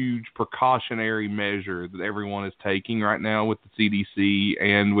huge, huge precautionary measure that everyone is taking right now with the CDC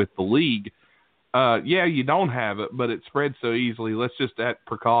and with the league. Yeah, you don't have it, but it spreads so easily. Let's just, at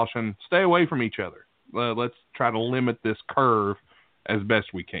precaution, stay away from each other. Let's try to limit this curve as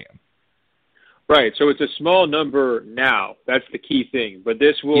best we can. Right, so it's a small number now. That's the key thing. But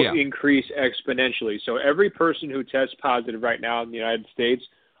this will increase exponentially. So every person who tests positive right now in the United States,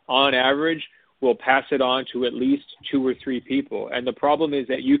 on average, will pass it on to at least 2 or 3 people. And the problem is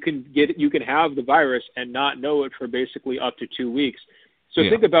that you can have the virus and not know it for basically up to 2 weeks. So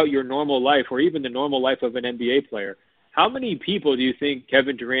think about your normal life, or even the normal life of an NBA player. How many people do you think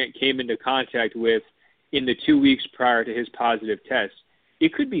Kevin Durant came into contact with in the 2 weeks prior to his positive test?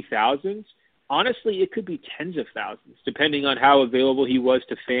 It could be thousands. Honestly, it could be tens of thousands, depending on how available he was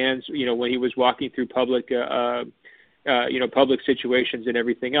to fans, when he was walking through public situations and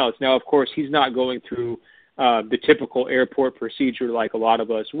everything else. Now, of course, he's not going through the typical airport procedure like a lot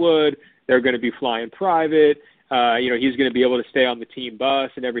of us would. They're going to be flying private. He's going to be able to stay on the team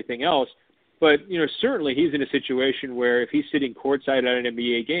bus and everything else. But, certainly he's in a situation where if he's sitting courtside at an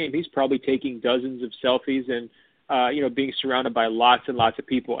NBA game, he's probably taking dozens of selfies and, being surrounded by lots and lots of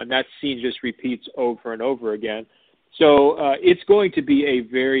people. And that scene just repeats over and over again. So it's going to be a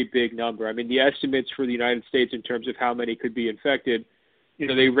very big number. I mean, the estimates for the United States in terms of how many could be infected,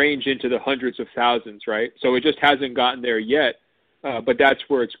 they range into the hundreds of thousands, right? So it just hasn't gotten there yet, but that's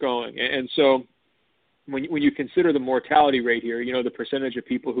where it's going. And so when you consider the mortality rate here, the percentage of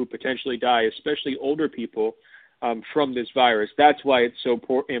people who potentially die, especially older people, from this virus, that's why it's so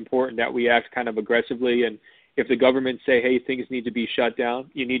important that we act kind of aggressively. And if the government say, hey, things need to be shut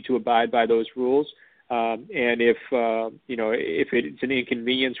down, you need to abide by those rules. And if it's an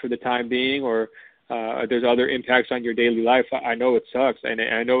inconvenience for the time being, or there's other impacts on your daily life, I know it sucks. And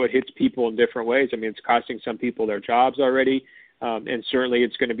I know it hits people in different ways. I mean, it's costing some people their jobs already. And certainly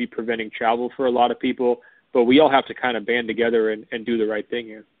it's going to be preventing travel for a lot of people. But we all have to kind of band together and do the right thing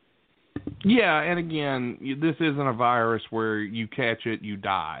here. Yeah, and again, this isn't a virus where you catch it, you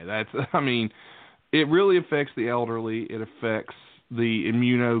die. It really affects the elderly. It affects the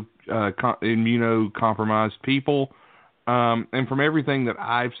immunocompromised people. And from everything that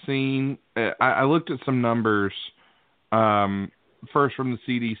I've seen, I looked at some numbers, first from the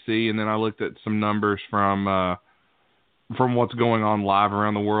CDC, and then I looked at some numbers from what's going on live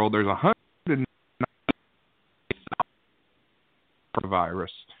around the world. There's 190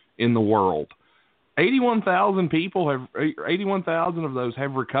 virus in the world. 81,000 of those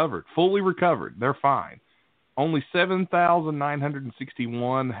have recovered, fully recovered. They're fine. Only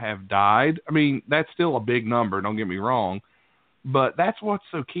 7,961 have died. I mean, that's still a big number, don't get me wrong. But that's what's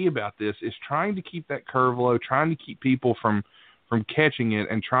so key about this, is trying to keep that curve low, trying to keep people from catching it,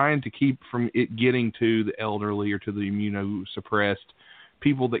 and trying to keep from it getting to the elderly or to the immunosuppressed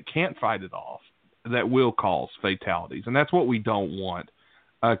people that can't fight it off, that will cause fatalities. And that's what we don't want.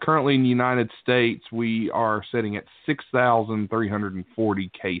 Currently in the United States, we are sitting at 6,340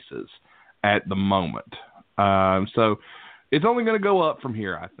 cases at the moment. So it's only going to go up from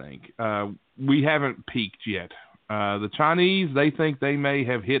here, I think. We haven't peaked yet. The Chinese, they think they may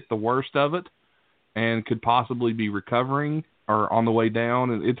have hit the worst of it and could possibly be recovering or on the way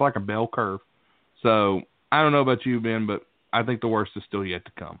down. And it's like a bell curve. So I don't know about you, Ben, but I think the worst is still yet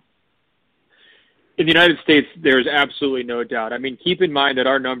to come. In the United States, there's absolutely no doubt. I mean, keep in mind that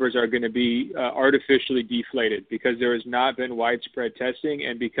our numbers are going to be artificially deflated because there has not been widespread testing,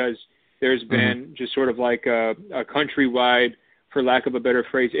 and because there's been just sort of like a countrywide, for lack of a better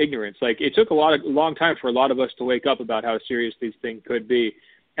phrase, ignorance. Like, it took a long time for a lot of us to wake up about how serious these things could be.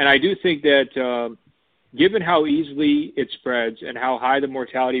 And I do think that given how easily it spreads and how high the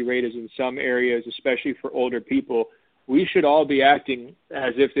mortality rate is in some areas, especially for older people, we should all be acting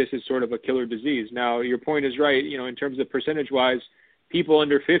as if this is sort of a killer disease. Now, your point is right. You know, in terms of percentage-wise, people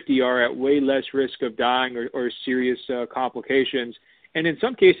under 50 are at way less risk of dying or serious complications. And in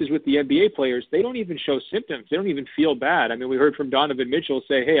some cases with the NBA players, they don't even show symptoms. They don't even feel bad. I mean, we heard from Donovan Mitchell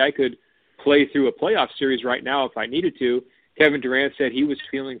say, hey, I could play through a playoff series right now if I needed to. Kevin Durant said he was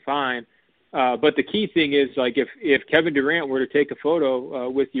feeling fine. But the key thing is, like, if Kevin Durant were to take a photo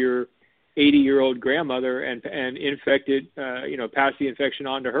with your 80-year-old grandmother and infect it, pass the infection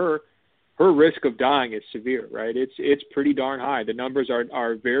on to her risk of dying is severe, right? It's pretty darn high. The numbers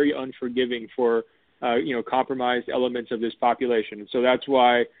are very unforgiving for compromised elements of this population. And so that's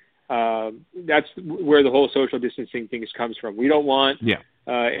why that's where the whole social distancing thing comes from. We don't want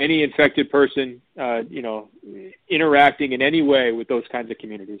any infected person, interacting in any way with those kinds of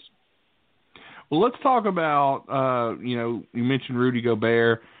communities. Well, let's talk about, you mentioned Rudy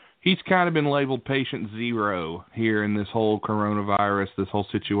Gobert. He's kind of been labeled patient zero here in this whole coronavirus, this whole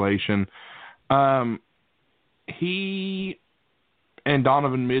situation. He and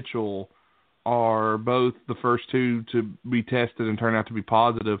Donovan Mitchell are both the first two to be tested and turn out to be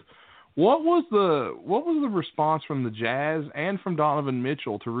positive. What was the response from the Jazz and from Donovan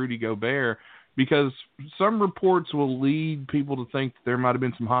Mitchell to Rudy Gobert? Because some reports will lead people to think there might have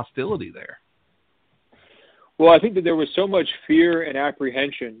been some hostility there. Well, I think that there was so much fear and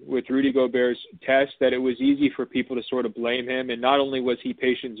apprehension with Rudy Gobert's test that it was easy for people to sort of blame him. And not only was he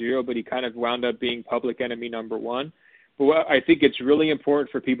patient zero, but he kind of wound up being public enemy number one. But I think it's really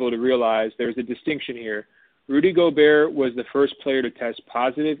important for people to realize there's a distinction here. Rudy Gobert was the first player to test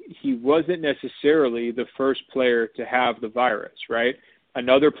positive. He wasn't necessarily the first player to have the virus, right?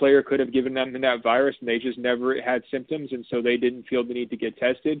 Another player could have given them that virus and they just never had symptoms, and so they didn't feel the need to get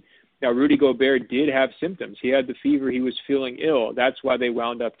tested. Now, Rudy Gobert did have symptoms. He had the fever. He was feeling ill. That's why they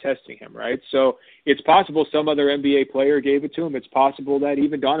wound up testing him, right? So it's possible some other NBA player gave it to him. It's possible that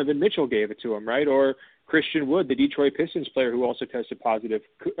even Donovan Mitchell gave it to him, right? Or Christian Wood, the Detroit Pistons player who also tested positive,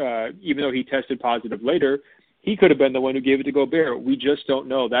 even though he tested positive later, he could have been the one who gave it to Gobert. We just don't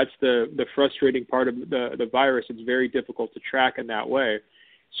know. That's the frustrating part of the virus. It's very difficult to track in that way.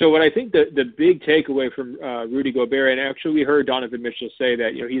 So what I think the big takeaway from Rudy Gobert, and actually we heard Donovan Mitchell say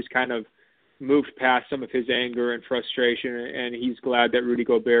that, he's kind of moved past some of his anger and frustration, and he's glad that Rudy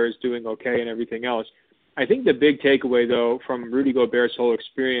Gobert is doing okay and everything else. I think the big takeaway, though, from Rudy Gobert's whole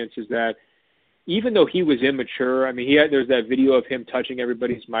experience is that even though he was immature, I mean, there's that video of him touching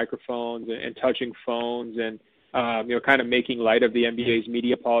everybody's microphones and touching phones and, kind of making light of the NBA's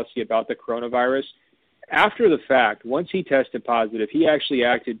media policy about the coronavirus. After the fact, once he tested positive, he actually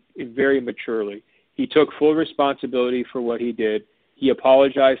acted very maturely. He took full responsibility for what he did. He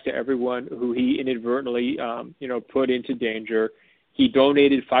apologized to everyone who he inadvertently, put into danger. He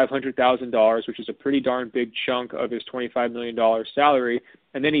donated $500,000, which is a pretty darn big chunk of his $25 million salary,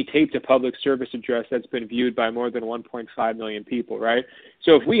 and then he taped a public service address that's been viewed by more than 1.5 million people, right?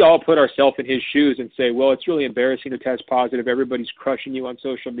 So if we all put ourselves in his shoes and say, well, it's really embarrassing to test positive, everybody's crushing you on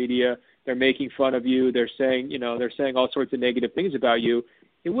social media, they're making fun of you, they're saying all sorts of negative things about you,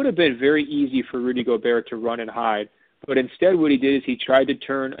 it would have been very easy for Rudy Gobert to run and hide. But instead what he did is he tried to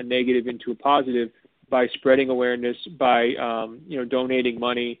turn a negative into a positive by spreading awareness, by donating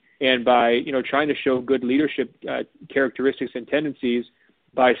money, and by trying to show good leadership characteristics and tendencies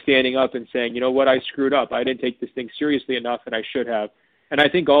by standing up and saying, you know what, I screwed up. I didn't take this thing seriously enough, and I should have. And I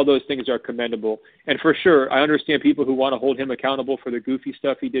think all those things are commendable. And for sure, I understand people who want to hold him accountable for the goofy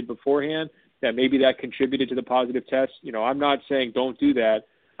stuff he did beforehand, that maybe that contributed to the positive test. I'm not saying don't do that.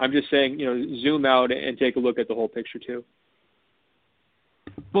 I'm just saying, zoom out and take a look at the whole picture too.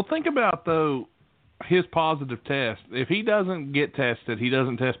 Well, think about, though, his positive test. If he doesn't get tested, he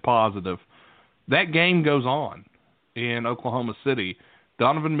doesn't test positive, that game goes on in Oklahoma City.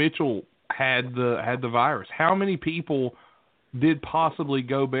 Donovan Mitchell had the virus. How many people did possibly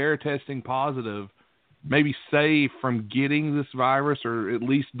Gobert testing positive maybe save from getting this virus, or at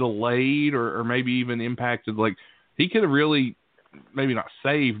least delayed, or maybe even impacted? Like, he could have really, maybe not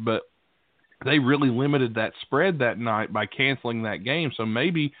saved, but they really limited that spread that night by canceling that game. So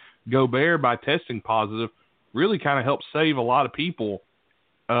maybe Gobert, by testing positive, really kind of helped save a lot of people,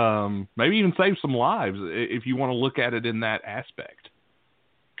 maybe even save some lives, if you want to look at it in that aspect.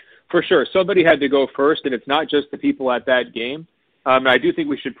 For sure. Somebody had to go first, and it's not just the people at that game. I do think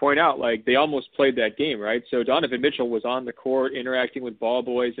we should point out, they almost played that game, right? So Donovan Mitchell was on the court interacting with ball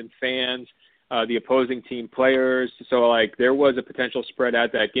boys and fans, the opposing team players. So, there was a potential spread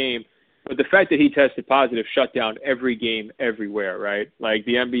at that game. But the fact that he tested positive shut down every game everywhere, right? Like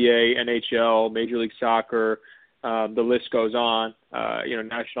the NBA, NHL, Major League Soccer, the list goes on,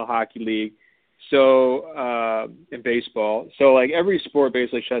 National Hockey League. So, in baseball. So, every sport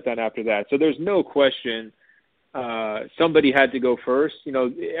basically shut down after that. So there's no question somebody had to go first.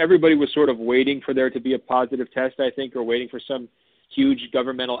 Everybody was sort of waiting for there to be a positive test, I think, or waiting for some huge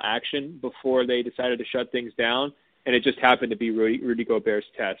governmental action before they decided to shut things down. And it just happened to be Rudy Gobert's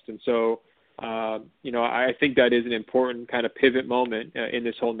test. And so, I think that is an important kind of pivot moment in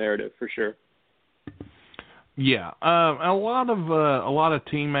this whole narrative for sure. Yeah, a lot of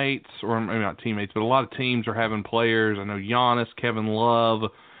teammates, or maybe not teammates, but a lot of teams are having players. I know Giannis, Kevin Love,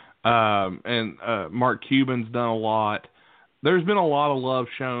 and Mark Cuban's done a lot. There's been a lot of love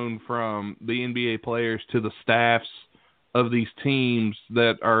shown from the NBA players to the staffs of these teams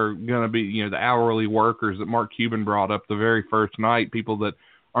that are going to be, the hourly workers that Mark Cuban brought up the very first night, people that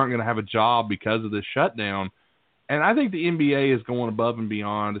aren't going to have a job because of this shutdown. And I think the NBA is going above and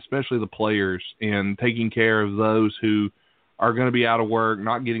beyond, especially the players, in taking care of those who are going to be out of work,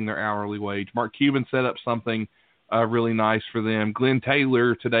 not getting their hourly wage. Mark Cuban set up something really nice for them. Glenn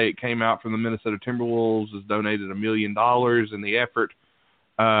Taylor, today it came out from the Minnesota Timberwolves, has donated $1 million in the effort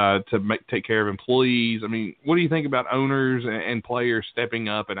to take care of employees. I mean, what do you think about owners and players stepping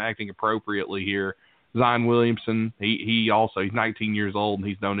up and acting appropriately here? Zion Williamson, he's 19 years old, and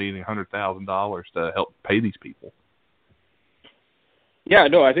he's donating $100,000 to help pay these people. Yeah,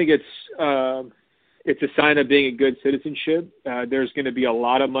 no, I think it's a sign of being a good citizenship. There's going to be a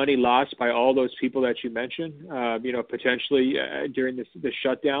lot of money lost by all those people that you mentioned, potentially during this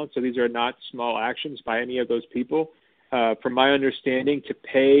shutdown. So these are not small actions by any of those people. From my understanding, to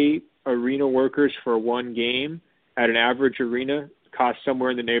pay arena workers for one game at an average arena costs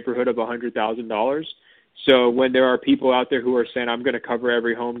somewhere in the neighborhood of $100,000. So when there are people out there who are saying, I'm going to cover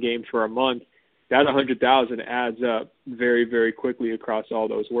every home game for a month, that $100,000 adds up very, very quickly across all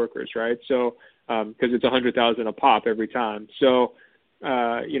those workers, right? So, because it's $100,000 a pop every time. So,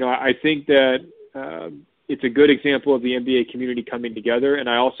 I think that it's a good example of the NBA community coming together, and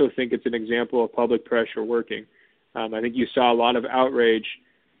I also think it's an example of public pressure working. I think you saw a lot of outrage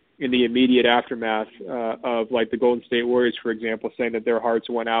in the immediate aftermath of the Golden State Warriors, for example, saying that their hearts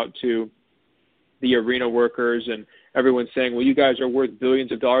went out to the arena workers, and everyone's saying, well, you guys are worth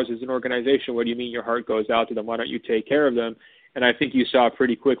billions of dollars as an organization. What do you mean your heart goes out to them? Why don't you take care of them? And I think you saw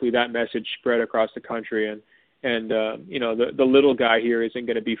pretty quickly that message spread across the country. And the little guy here isn't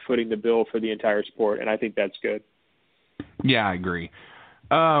going to be footing the bill for the entire sport. And I think that's good. Yeah, I agree.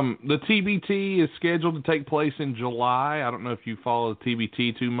 The TBT is scheduled to take place in July. I don't know if you follow the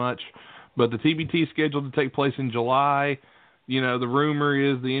TBT too much, but the TBT is scheduled to take place in July. The rumor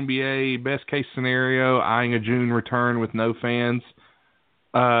is the NBA, best case scenario, eyeing a June return with no fans.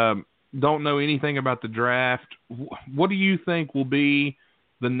 Don't know anything about the draft. What do you think will be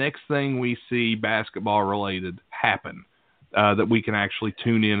the next thing we see basketball related happen that we can actually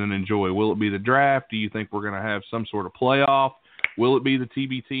tune in and enjoy? Will it be the draft? Do you think we're going to have some sort of playoff? Will it be the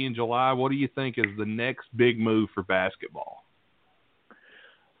TBT in July? What do you think is the next big move for basketball?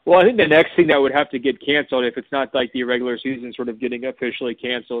 Well, I think the next thing that would have to get canceled, if it's not like the regular season sort of getting officially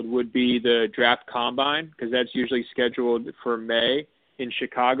canceled, would be the draft combine, because that's usually scheduled for May in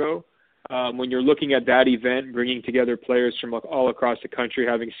Chicago. when you're looking at that event, bringing together players from all across the country,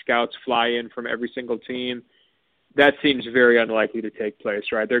 having scouts fly in from every single team, that seems very unlikely to take place,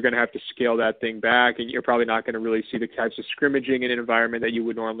 right? They're going to have to scale that thing back, and you're probably not going to really see the types of scrimmaging in an environment that you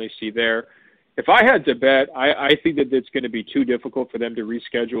would normally see there. If I had to bet, I think that it's going to be too difficult for them to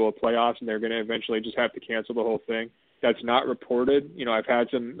reschedule a playoffs, and they're going to eventually just have to cancel the whole thing. That's not reported. I've had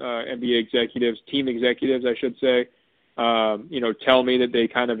some NBA executives, team executives, I should say, tell me that they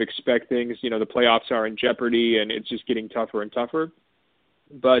kind of expect things, the playoffs are in jeopardy and it's just getting tougher and tougher.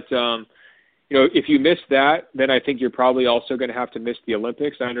 But, if you miss that, then I think you're probably also going to have to miss the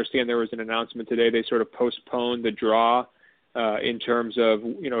Olympics. I understand there was an announcement today. They sort of postponed the draw in terms of,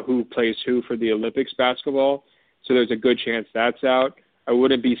 who plays who for the Olympics basketball. So there's a good chance that's out. I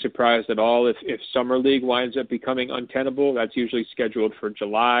wouldn't be surprised at all if Summer League winds up becoming untenable. That's usually scheduled for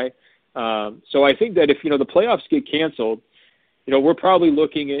July. So I think that if, the playoffs get canceled, we're probably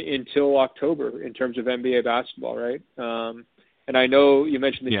looking until October in terms of NBA basketball, right? And I know you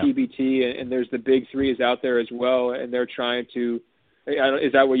mentioned the TBT, and there's the Big Three is out there as well, and they're trying to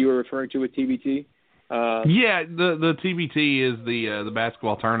is that what you were referring to with TBT? Yeah, the TBT is the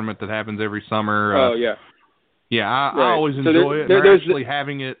basketball tournament that happens every summer. Yeah, I always enjoy it. They're actually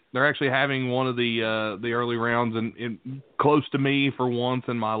having one of the early rounds in close to me for once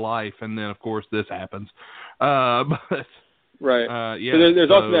in my life, and then of course this happens. But right, yeah. So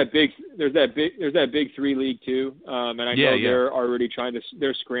there's also that big three league too, and I know they're already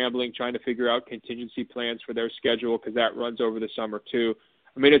they're scrambling, trying to figure out contingency plans for their schedule because that runs over the summer too.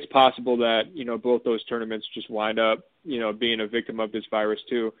 I mean, it's possible that both those tournaments just wind up being a victim of this virus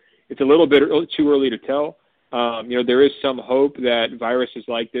too. It's a little bit too early to tell. There is some hope that viruses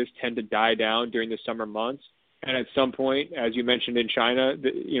like this tend to die down during the summer months. And at some point, as you mentioned in China,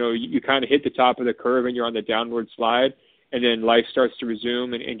 you kind of hit the top of the curve and you're on the downward slide, and then life starts to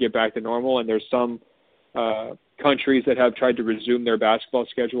resume and get back to normal. And there's some countries that have tried to resume their basketball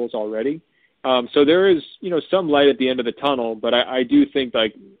schedules already. So there is, some light at the end of the tunnel. But I do think,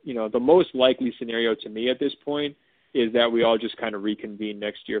 the most likely scenario to me at this point is that we all just kind of reconvene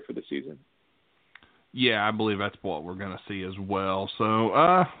next year for the season. Yeah, I believe that's what we're going to see as well.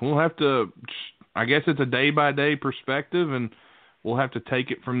 So we'll have to, I guess it's a day-by-day perspective, and we'll have to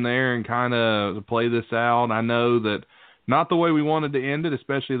take it from there and kind of play this out. I know that not the way we wanted to end it,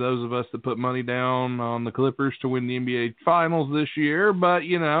 especially those of us that put money down on the Clippers to win the NBA Finals this year. But,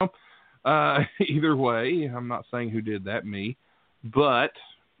 either way, I'm not saying who did that, me. But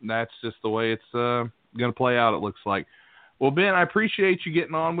that's just the way it's going to play out, it looks like. Well, Ben, I appreciate you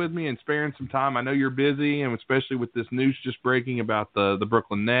getting on with me and sparing some time. I know you're busy, and especially with this news just breaking about the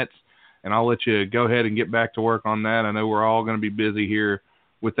Brooklyn Nets, and I'll let you go ahead and get back to work on that. I know we're all going to be busy here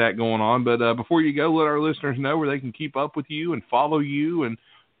with that going on. But before you go, let our listeners know where they can keep up with you and follow you and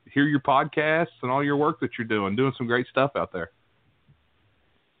hear your podcasts and all your work that you're doing some great stuff out there.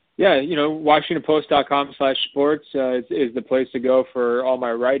 Yeah, WashingtonPost.com/sports is the place to go for all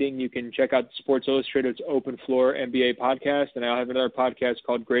my writing. You can check out Sports Illustrated's Open Floor NBA podcast, and I'll have another podcast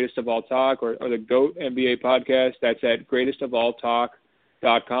called Greatest of All Talk, or the GOAT NBA podcast. That's at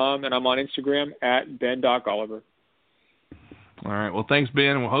greatestofalltalk.com, and I'm on Instagram at Ben.Golliver. All right, well, thanks,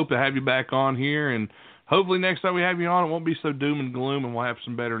 Ben, and we'll hope to have you back on here, and hopefully next time we have you on, it won't be so doom and gloom, and we'll have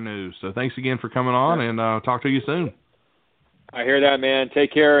some better news. So thanks again for coming on, and talk to you soon. I hear that, man.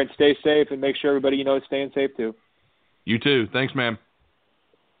 Take care and stay safe, and make sure everybody is staying safe too. You too. Thanks, man.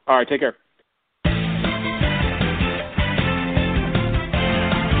 All right, take care.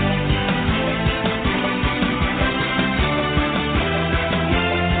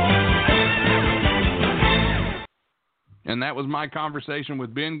 And that was my conversation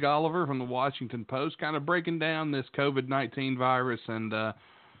with Ben Golliver from the Washington Post, kind of breaking down this COVID-19 virus and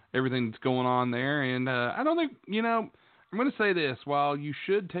everything that's going on there. And I don't think, I'm going to say this, while you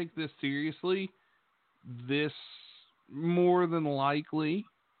should take this seriously, this more than likely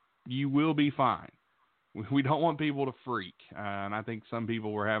you will be fine. We don't want people to freak. And I think some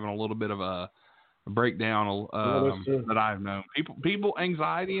people were having a little bit of a breakdown that I've known. People,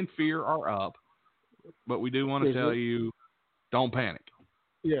 anxiety and fear are up, but we do want to tell you, don't panic.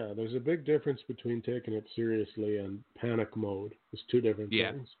 Yeah, there's a big difference between taking it seriously and panic mode. It's two different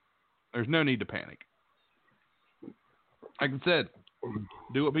things. There's no need to panic. Like I said,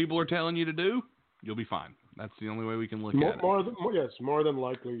 do what people are telling you to do, you'll be fine. That's the only way we can look at it. More than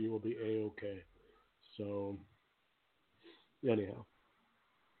likely you will be A-okay. So, anyhow.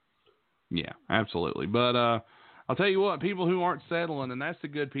 Yeah, absolutely. But I'll tell you what, people who aren't settling, and that's the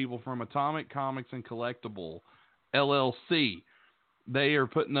good people from Atomic Comics and Collectible, LLC. They are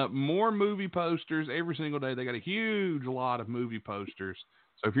putting up more movie posters every single day. They got a huge lot of movie posters.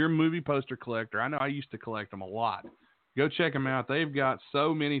 So if you're a movie poster collector, I know I used to collect them a lot. Go check them out. They've got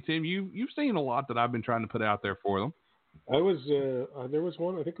so many. Tim, you've seen a lot that I've been trying to put out there for them. There was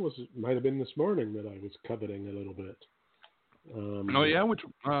one, I think might have been this morning that I was coveting a little bit. Oh yeah, which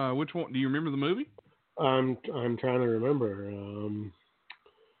one? Do you remember the movie? I'm trying to remember.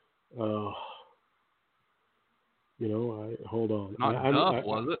 Hold on. Not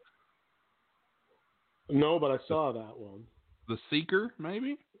was it? No, but I saw that one. The Seeker,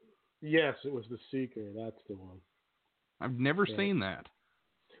 maybe? Yes, it was The Seeker. That's the one. I've never seen that.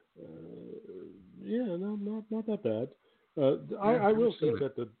 No, not that bad. I will say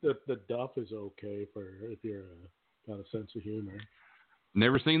that the Duff is okay for if you're got a sense of humor.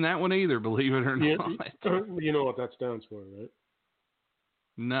 Never seen that one either, believe it or not. You know what that stands for, right?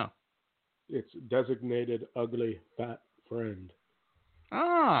 No. It's Designated Ugly Fat Friend.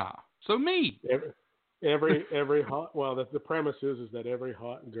 Ah, so me. Every hot. Well, the premise is that every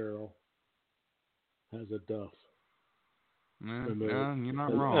hot girl has a Duff. Yeah, you're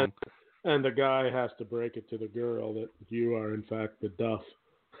not wrong. And the guy has to break it to the girl that you are in fact the Duff.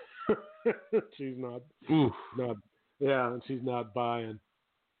 She's not. Oof. And she's not buying.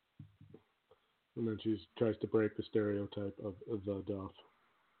 And then she tries to break the stereotype of the Duff.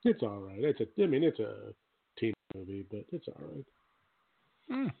 It's all right. It's a teen movie, but it's all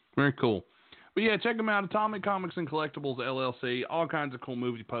right. Very cool. But yeah, check them out. Atomic Comics and Collectibles LLC. All kinds of cool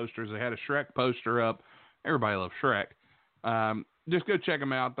movie posters. They had a Shrek poster up. Everybody loves Shrek. Just go check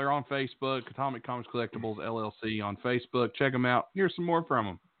them out. They're on Facebook. Atomic Comics Collectibles LLC on Facebook. Check them out. Here's some more from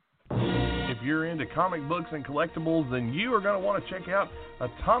them. If you're into comic books and collectibles, then you are going to want to check out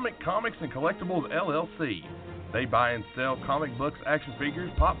Atomic Comics and Collectibles LLC. They buy and sell comic books, action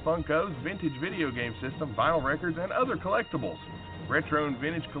figures, pop Funkos, vintage video game system, vinyl records, and other collectibles. Retro and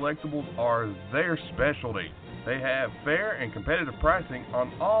vintage collectibles are their specialty. They have fair and competitive pricing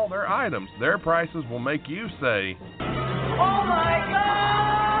on all their items. Their prices will make you say, "Oh my God!"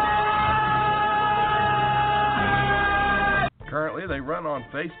 Currently, they run on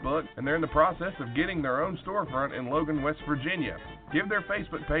Facebook, and they're in the process of getting their own storefront in Logan, West Virginia. Give their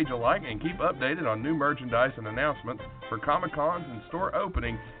Facebook page a like and keep updated on new merchandise and announcements for Comic-Cons and store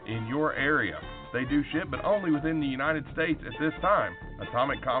opening in your area. They do ship, but only within the United States at this time.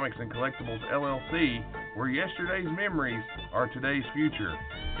 Atomic Comics and Collectibles LLC, where yesterday's memories are today's future.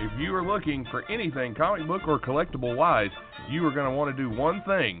 If you are looking for anything comic book or collectible wise, you are going to want to do one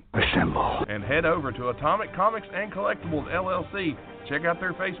thing. Assemble. And head over to Atomic Comics and Collectibles LLC. Check out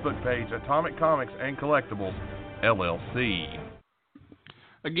their Facebook page, Atomic Comics and Collectibles LLC.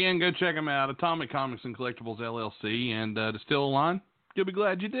 Again, go check them out, Atomic Comics and Collectibles LLC, and to steal a line, you'll be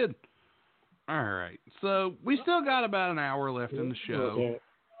glad you did. All right, so we still got about an hour left in the show. Okay.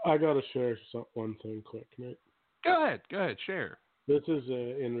 I got to share one thing quick, Nick. Go ahead, share. This is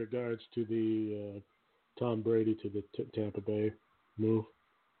in regards to the Tom Brady to the Tampa Bay move.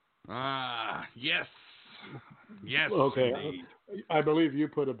 Yes. Yes, okay. indeed. I believe you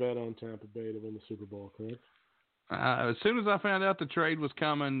put a bet on Tampa Bay to win the Super Bowl, correct? As soon as I found out the trade was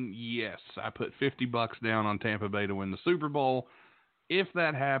coming, yes, I put $50 down on Tampa Bay to win the Super Bowl. If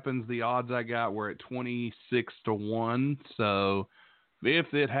that happens, the odds I got were at 26-1. So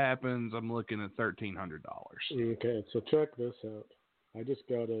if it happens, I'm looking at $1,300. Okay, so check this out. I just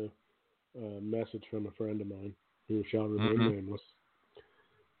got a message from a friend of mine who shall remain nameless.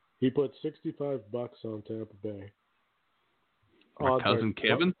 He put $65 on Tampa Bay. My cousin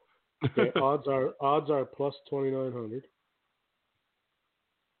Kevin. Okay, odds are plus 2,900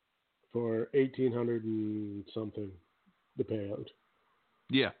 for 1,800 and something the payout.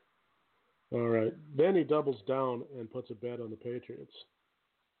 Yeah. All right. Then he doubles down and puts a bet on the Patriots.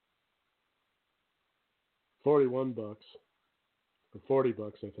 $41 or $40,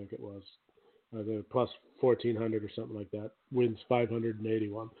 I think it was. Plus 1,400 or something like that. Wins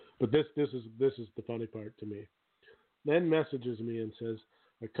 581. But this is the funny part to me. Then messages me and says,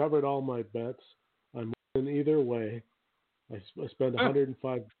 I covered all my bets. I'm winning either way. I spent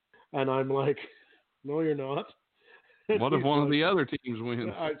 105, and I'm like, no, you're not. What if one of the other teams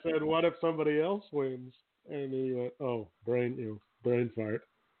wins? I said, what if somebody else wins? And he went, oh, brain fart.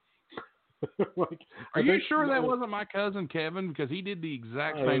 Are you sure that wasn't my cousin Kevin? Because he did the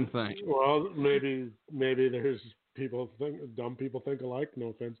exact same thing. Well, maybe there's dumb people think alike. No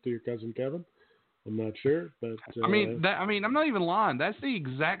offense to your cousin Kevin. I'm not sure, but I'm not even lying. That's the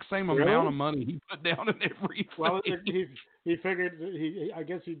exact same amount of money he put down in everything. Well, he figured I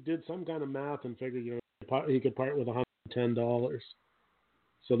guess he did some kind of math and figured he could part with $110.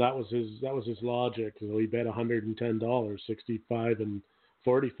 So that was his logic. So he bet $110, 65 and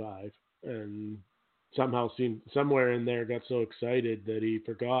 45, and somehow seemed somewhere in there got so excited that he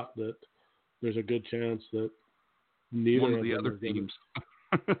forgot that there's a good chance that neither one of of the them other is gonna, teams.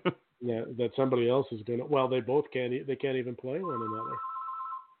 that somebody else is going to. Well, they both can't. They can't even play one another.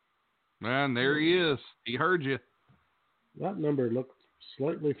 Man, there he is. He heard you. That number looked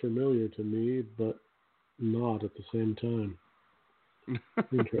slightly familiar to me, but not at the same time.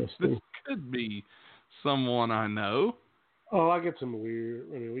 Interesting. This could be someone I know. Oh, I get some weird.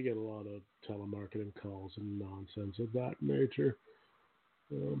 I mean, we get a lot of telemarketing calls and nonsense of that nature.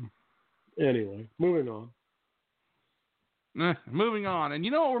 Anyway, moving on. Moving on. And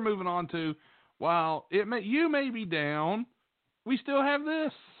you know what we're moving on to? While you may be down, we still have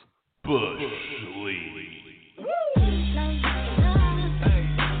this. Bush League.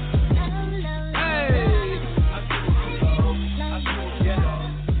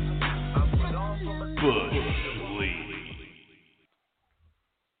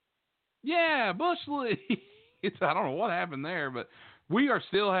 Yeah, Bush League. I don't know what happened there, but we are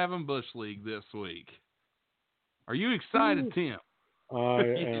still having Bush League this week. Are you excited, Tim? I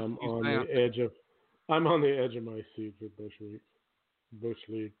am on the edge of. I'm on the edge of my seat for Bush Week. Bush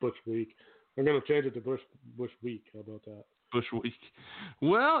League. Bush Week. I'm going to change it to Bush Week. How about that? Bush Week.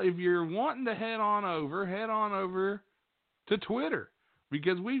 Well, if you're wanting to head on over to Twitter,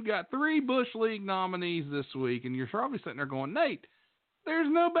 because we've got 3 Bush League nominees this week, and you're probably sitting there going, Nate, there's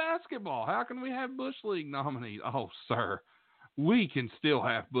no basketball. How can we have Bush League nominees? Oh, sir, we can still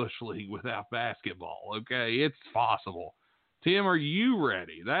have Bush League without basketball, okay? It's possible. Tim, are you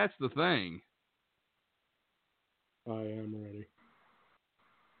ready? That's the thing. I am ready.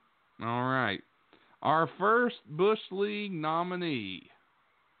 All right. Our first Bush League nominee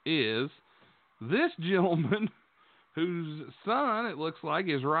is this gentleman whose son, it looks like,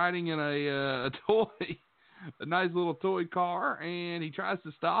 is riding in a nice little toy car, and he tries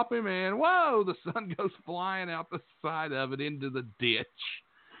to stop him, and whoa, the son goes flying out the side of it into the ditch.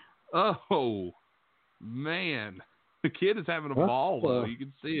 Oh, man. The kid is having a ball, though. You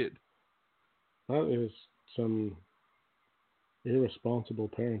can see it. That is some irresponsible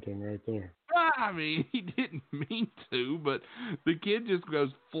parenting right there. I mean, he didn't mean to, but the kid just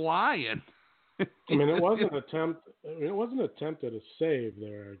goes flying. I mean, it was an attempt. It was an attempt at a save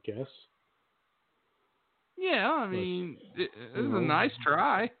there, I guess. Yeah, I mean, it was a nice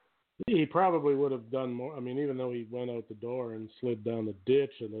try. He probably would have done more. I mean, even though he went out the door and slid down the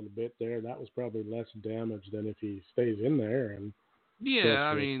ditch a little bit there, that was probably less damage than if he stays in there. And yeah,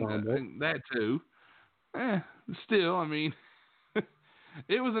 I mean, that too. Still, I mean,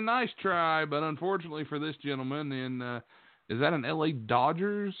 it was a nice try, but unfortunately for this gentleman, is that an LA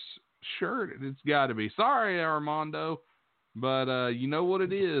Dodgers shirt? It's got to be. Sorry, Armando, but you know what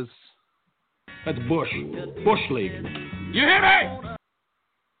it is. That's Bush League. You hear me?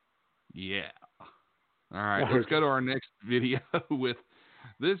 Yeah. All right, let's go to our next video with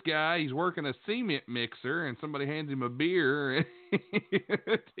this guy. He's working a cement mixer, and somebody hands him a beer, and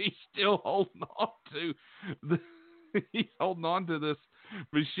he's still holding on to this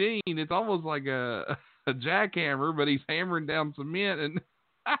machine. It's almost like a jackhammer, but he's hammering down cement, and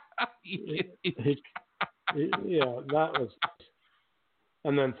yeah, that was,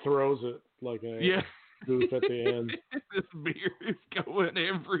 and then throws it like a goof at the end. This beer is going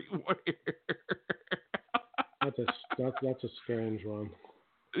everywhere. That's a strange one.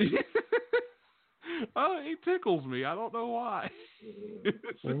 Oh, he tickles me. I don't know why.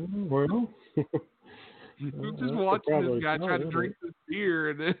 Well, just watching this guy try to drink this beer,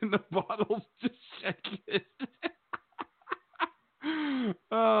 and then the bottle's just shaking.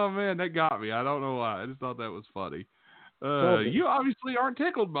 Oh man, that got me. I don't know why. I just thought that was funny. You obviously aren't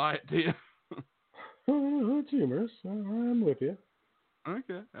tickled by it, Tim. It's humorous. I'm with you.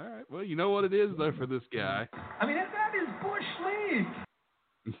 Okay, all right. Well, you know what it is, though, for this guy. I mean, that is Bush League.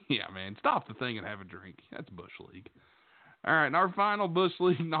 Yeah, man. Stop the thing and have a drink. That's Bush League. All right, and our final Bush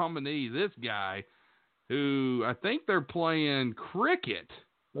League nominee, this guy, who I think they're playing cricket.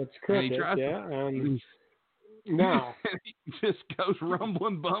 That's cricket, and now he just goes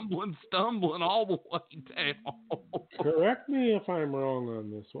rumbling, bumbling, stumbling all the way down. Correct me if I'm wrong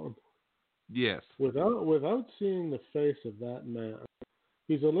on this one. Yes. Without seeing the face of that man,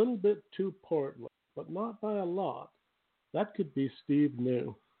 he's a little bit too portly, but not by a lot. That could be Steve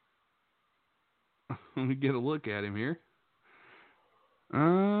New. Let me get a look at him here. Check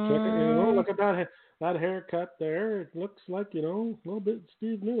it, look at that haircut there. It looks like, a little bit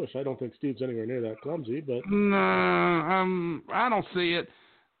Steve Newish. I don't think Steve's anywhere near that clumsy, but no, I don't see it.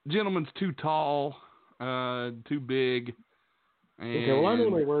 Gentleman's too tall, too big. And okay, well, I'm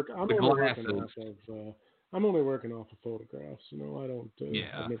only working off I'm only working off of photographs. You know, I don't.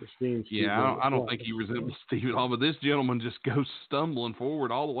 I've never seen. Steve I don't think he resembles Steve at all. But this gentleman just goes stumbling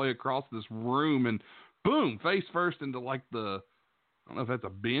forward all the way across this room and boom, face first into like the. I don't know if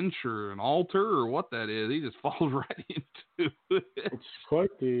that's a bench or an altar or what that is. He just falls right into it. It's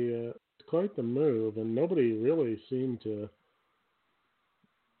quite the move, and nobody really seemed to.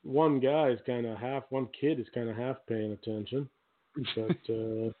 One kid is kind of half paying attention, but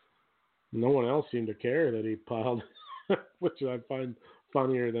no one else seemed to care that he piled, which I find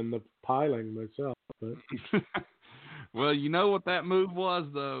funnier than the piling myself. But. Well, you know what that move was,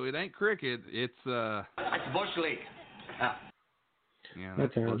 though. It ain't cricket. It's That's Bush League. Yeah,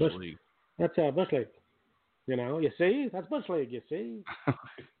 that's Bush League. That's Bush League. You know, you see? That's Bush League, you see?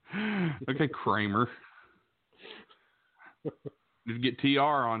 Okay, Kramer. Just get TR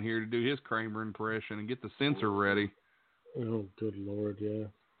on here to do his Kramer impression and get the censor ready. Oh, good Lord, yeah.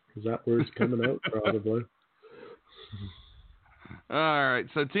 Because that word's coming out, probably. All right,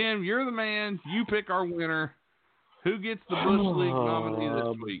 so Tim, you're the man. You pick our winner. Who gets the Bush League nominee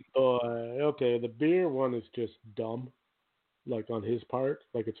this week? Okay, the beer one is just dumb. Like on his part.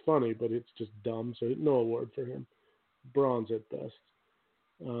 Like it's funny, but it's just dumb. So no award for him. Bronze at best.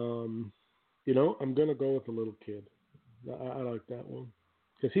 You know, I'm going to go with the little kid. I like that one.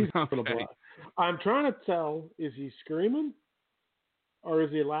 Because he's going to block. I'm trying to tell, is he screaming or is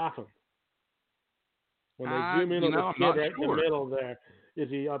he laughing? When they zoom in on the kid right in the middle there,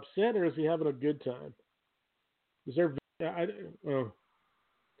 is he upset or is he having a good time? Is there...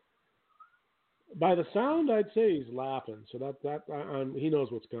 By the sound, I'd say he's laughing. So he knows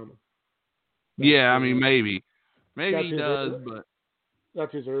what's coming. I mean, maybe he does, but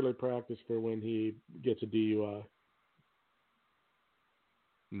that's his early practice for when he gets a DUI.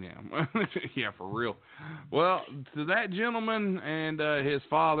 Yeah, yeah, for real. Well, to that gentleman and his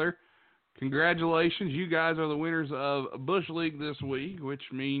father, congratulations! You guys are the winners of Bush League this week, which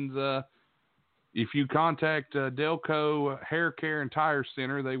means if you contact Delco Hair Care and Tire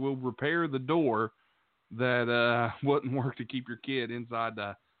Center, they will repair the door that wouldn't work to keep your kid inside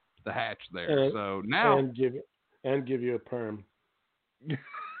the hatch there. So now and give you a perm.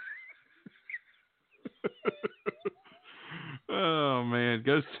 Oh man,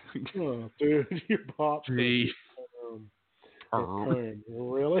 go. Oh, dude, you popped me. Perm.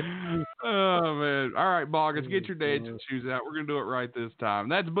 Really? Oh man! All right, Boggins, get your dancing shoes out. We're gonna do it right this time.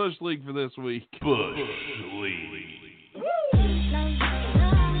 That's Bush League for this week. Bush League.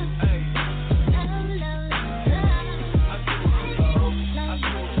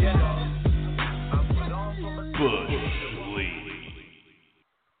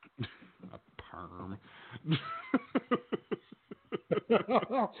 A perm.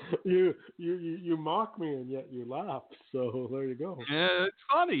 You mock me and yet you laugh. So there you go. Yeah, it's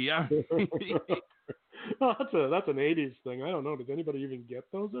funny. That's an 80s thing. I don't know. Does anybody even get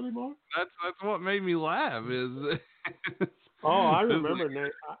those anymore? That's what made me laugh. I remember.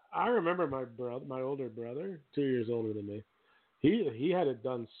 I remember my older brother, 2 years older than me. He had it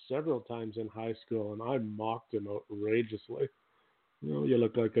done several times in high school, and I mocked him outrageously. You know, you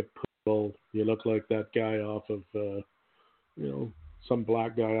look like a poodle. You look like that guy off of, some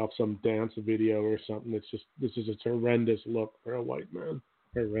black guy off some dance video or something. This is a horrendous look for a white man.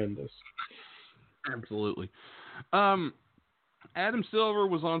 Horrendous. Absolutely. Adam Silver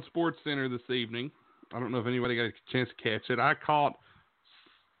was on SportsCenter this evening. I don't know if anybody got a chance to catch it. I caught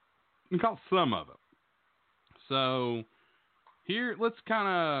some of it. So here,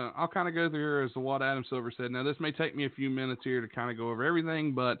 I'll kind of go through here as to what Adam Silver said. Now, this may take me a few minutes here to kind of go over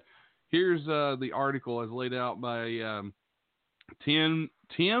everything, but here's the article as laid out by Tim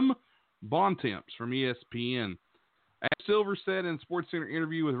Bontemps from ESPN. As Silver said in a SportsCenter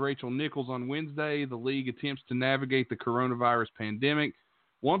interview with Rachel Nichols on Wednesday, the league attempts to navigate the coronavirus pandemic.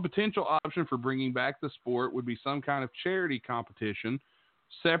 One potential option for bringing back the sport would be some kind of charity competition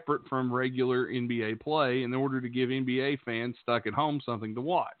separate from regular NBA play in order to give NBA fans stuck at home something to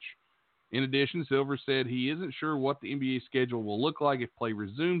watch. In addition, Silver said he isn't sure what the NBA schedule will look like if play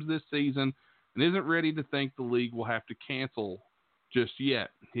resumes this season and isn't ready to think the league will have to cancel just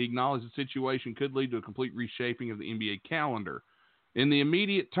yet. He acknowledged the situation could lead to a complete reshaping of the NBA calendar. In the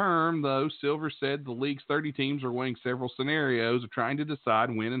immediate term, though, Silver said the league's 30 teams are weighing several scenarios of trying to decide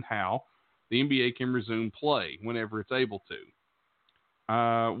when and how the NBA can resume play whenever it's able to.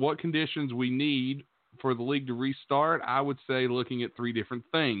 What conditions we need for the league to restart, I would say looking at three different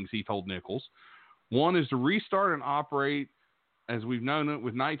things, he told Nichols. One is to restart and operate as we've known it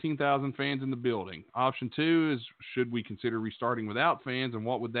with 19,000 fans in the building. Option two is, should we consider restarting without fans, and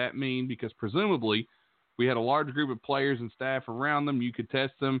what would that mean? Because presumably we had a large group of players and staff around them. You could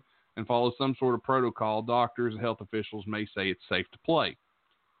test them and follow some sort of protocol, doctors and health officials may say it's safe to play.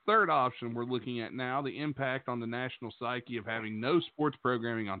 Third option we're looking at now, the impact on the national psyche of having no sports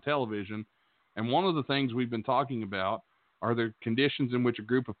programming on television. And one of the things we've been talking about are the conditions in which a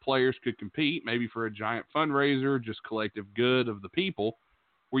group of players could compete, maybe for a giant fundraiser, just collective good of the people,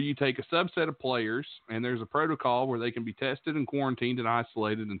 where you take a subset of players and there's a protocol where they can be tested and quarantined and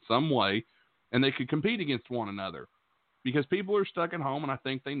isolated in some way, and they could compete against one another. Because people are stuck at home, and I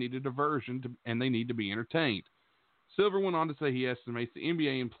think they need a diversion and they need to be entertained. Silver went on to say he estimates the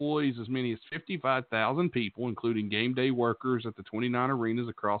NBA employs as many as 55,000 people, including game day workers at the 29 arenas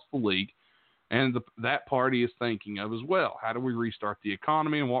across the league, and that party is thinking of as well. How do we restart the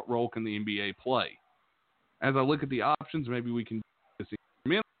economy, and what role can the NBA play? As I look at the options, maybe we can do this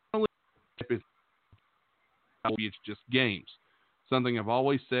incrementally. It's just games. Something I've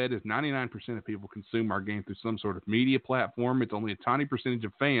always said is 99% of people consume our game through some sort of media platform. It's only a tiny percentage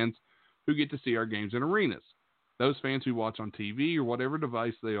of fans who get to see our games in arenas. Those fans who watch on TV or whatever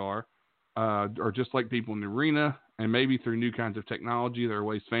device they are just like people in the arena, and maybe through new kinds of technology, there are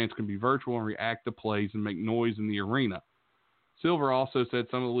ways fans can be virtual and react to plays and make noise in the arena. Silver also said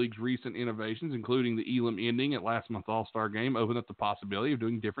some of the league's recent innovations, including the Elam ending at last month's All-Star game, open up the possibility of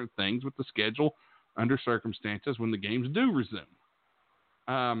doing different things with the schedule under circumstances when the games do resume.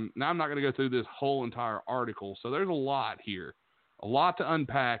 Now, I'm not going to go through this whole entire article, so there's a lot here, a lot to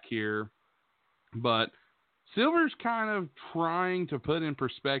unpack here, but Silver's kind of trying to put in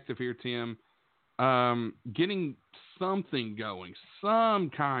perspective here, Tim, getting something going, some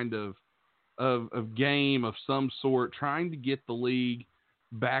kind of game of some sort, trying to get the league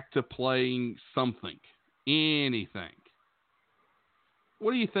back to playing something, anything.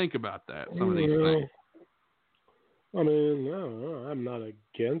 What do you think about that, some of these things? I mean, no, I'm not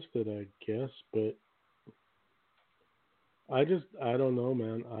against it, I guess, but I don't know,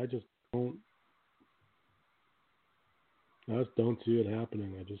 man. I just don't see it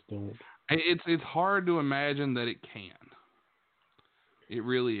happening. I just don't. It's hard to imagine that it can. It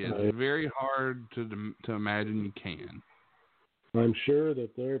really is. It's very hard to imagine you can. I'm sure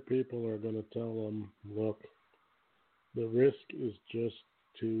that their people are going to tell them, look, the risk is just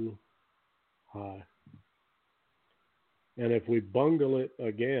too high. And if we bungle it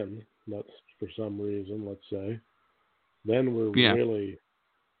again, for some reason, let's say, then we're really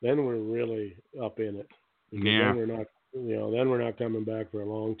up in it. Because then we're not coming back for a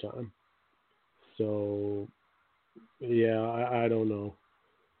long time. So, I don't know.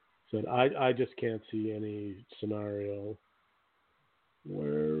 So I just can't see any scenario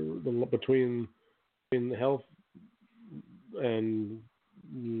where between health and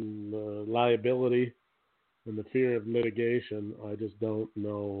liability and the fear of litigation, I just don't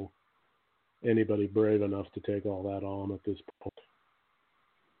know anybody brave enough to take all that on at this point.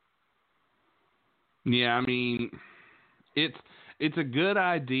 Yeah, I mean, it's a good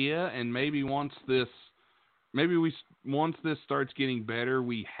idea, and maybe once this starts getting better,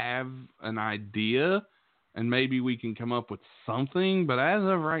 we have an idea, and maybe we can come up with something. But as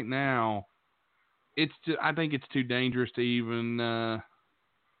of right now, I think it's too dangerous to even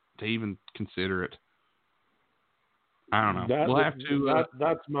consider it. I don't know. We'll have to.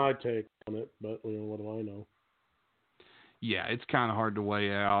 That's my take on it, but what do I know? Yeah, it's kind of hard to weigh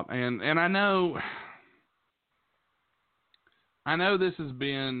out, and I know this has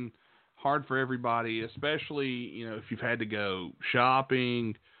been hard for everybody, especially if you've had to go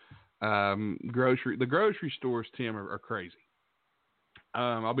shopping, the grocery stores, Tim, are crazy.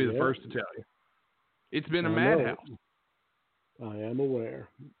 I'll be the first to tell you, it's been a madhouse. I am aware.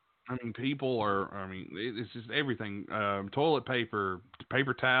 I mean, it's just everything, toilet paper,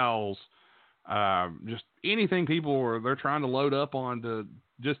 paper towels, just anything they're trying to load up on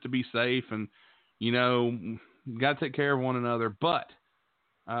just to be safe, and, got to take care of one another. But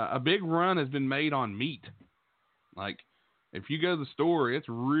a big run has been made on meat. Like, if you go to the store, it's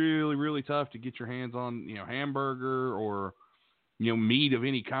really, really tough to get your hands on, hamburger or, meat of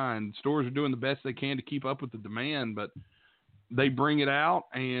any kind. Stores are doing the best they can to keep up with the demand, but they bring it out,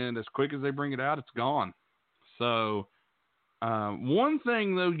 and as quick as they bring it out, it's gone. So one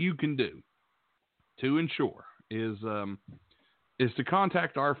thing, though, you can do to ensure is to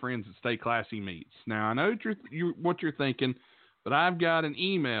contact our friends at Stay Classy Meats. Now, I know what you're thinking, but I've got an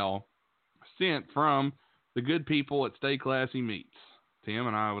email sent from the good people at Stay Classy Meats, Tim,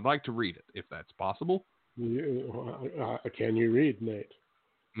 and I would like to read it, if that's possible. Can you read, Nate?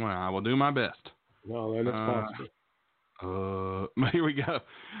 Well, I will do my best. Well, then it's possible. Here we go.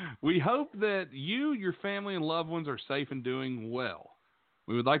 We hope that you, your family, and loved ones are safe and doing well.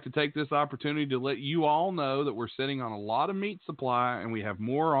 We would like to take this opportunity to let you all know that we're sitting on a lot of meat supply and we have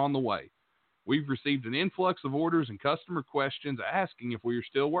more on the way. We've received an influx of orders and customer questions asking if we are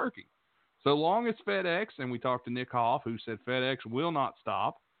still working. So long as FedEx, and we talked to Nick Hoff, who said FedEx will not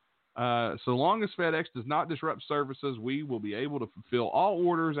stop. So long as FedEx does not disrupt services, we will be able to fulfill all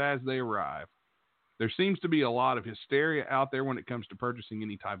orders as they arrive. There seems to be a lot of hysteria out there when it comes to purchasing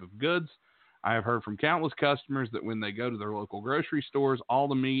any type of goods. I have heard from countless customers that when they go to their local grocery stores, all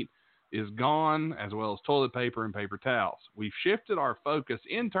the meat is gone, as well as toilet paper and paper towels. We've shifted our focus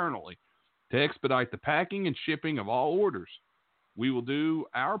internally to expedite the packing and shipping of all orders. We will do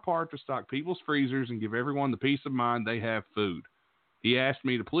our part to stock people's freezers and give everyone the peace of mind they have food. He asked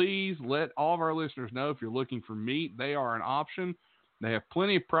me to please let all of our listeners know if you're looking for meat, they are an option. They have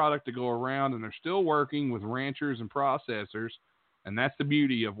plenty of product to go around, and they're still working with ranchers and processors. And that's the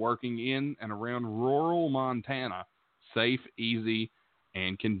beauty of working in and around rural Montana. Safe, easy,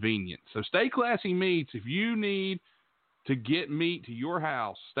 and convenient. So Stay Classy Meats, if you need to get meat to your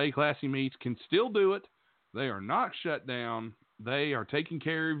house, Stay Classy Meats can still do it. They are not shut down. They are taking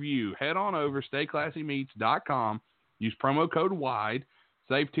care of you. Head on over, stayclassymeats.com. Use promo code WIDE.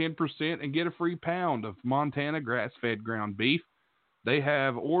 Save 10% and get a free pound of Montana grass-fed ground beef. They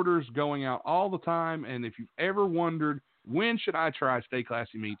have orders going out all the time. And if you've ever wondered, when should I try Stay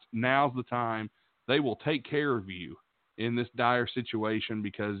Classy Meats? Now's the time. They will take care of you in this dire situation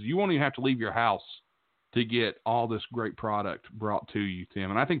because you won't even have to leave your house to get all this great product brought to you,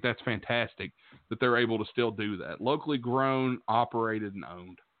 Tim. And I think that's fantastic that they're able to still do that. Locally grown, operated, and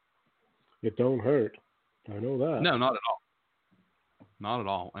owned. It don't hurt. I know that. No, not at all. Not at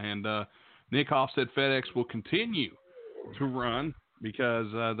all. And Nick Hoff said FedEx will continue to run because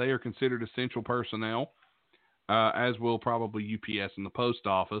they are considered essential personnel. As will probably UPS and the post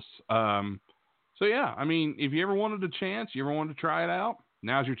office. So, yeah, I mean, if you ever wanted a chance, you ever wanted to try it out,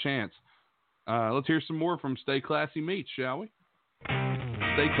 now's your chance. Let's hear some more from Stay Classy Meats, shall we?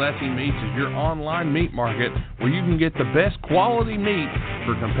 Stay Classy Meats is your online meat market where you can get the best quality meat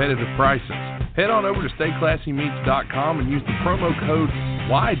for competitive prices. Head on over to stayclassymeats.com and use the promo code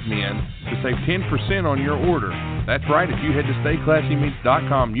WIDEMEN to save 10% on your order. That's right, if you head to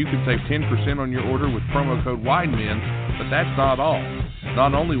stayclassymeats.com, you can save 10% on your order with promo code WIDEMEN, but that's not all.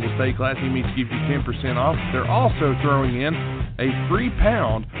 Not only will Stay Classy Meats give you 10% off, they're also throwing in a free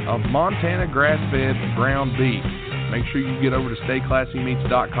pound of Montana grass-fed ground beef. Make sure you get over to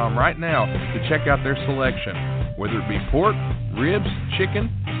stayclassymeats.com right now to check out their selection. Whether it be pork, ribs, chicken,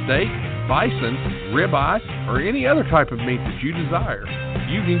 steak, bison, ribeye, or any other type of meat that you desire,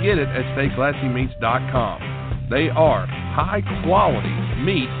 you can get it at stayclassymeats.com. They are high-quality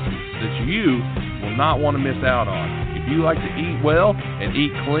meats that you will not want to miss out on. If you like to eat well and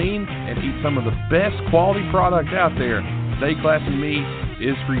eat clean and eat some of the best quality product out there, Stay Classy Meats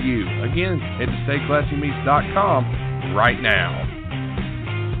is for you. Again, head to stayclassymeats.com right now.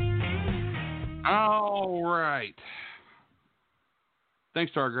 All right.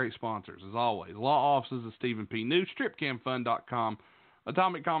 Thanks to our great sponsors, as always. Law offices of Stephen P. New, StripCamFun.com,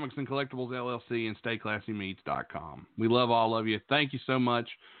 Atomic Comics and Collectibles LLC, and StayClassyMeats.com. We love all of you. Thank you so much.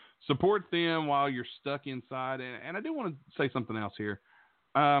 Support them while you're stuck inside. And I do want to say something else here.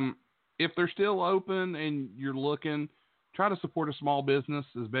 If they're still open and you're looking, try to support a small business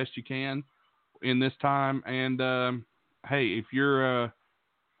as best you can in this time. And, hey, if you're a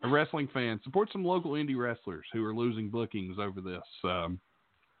wrestling fan, support some local indie wrestlers who are losing bookings over this.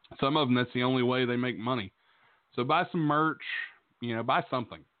 Some of them, that's the only way they make money. So buy some merch, buy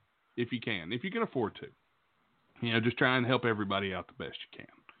something if you can afford to. Just try and help everybody out the best you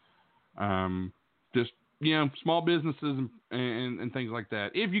can. Small businesses and things like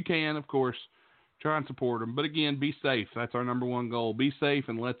that. If you can, of course, try and support them. But again, be safe. That's our number one goal. Be safe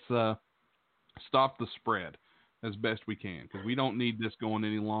and let's stop the spread as best we can, because we don't need this going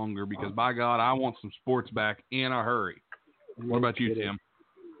any longer, because by God, I want some sports back in a hurry. What about you, Tim?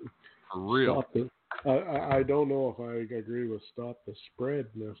 For real. I don't know if I agree with stop the spread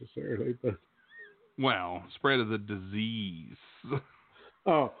necessarily, but spread of the disease.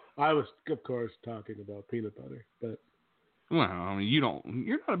 Oh, I was, of course, talking about peanut butter, but. Well, I mean,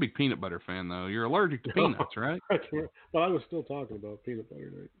 you're not a big peanut butter fan, though. You're allergic to peanuts, right? Well, I was still talking about peanut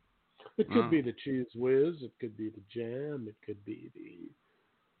butter. Right? It could be the Cheese Whiz. It could be the jam. It could be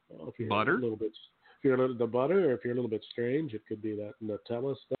the butter. The butter, or if you're a little bit strange, it could be that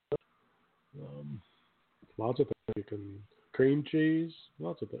Nutella stuff. Lots of things. You can cream cheese.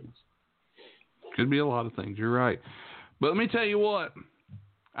 Lots of things. Could be a lot of things. You're right. But let me tell you what.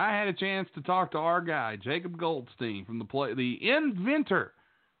 I had a chance to talk to our guy, Jacob Goldstein, from the inventor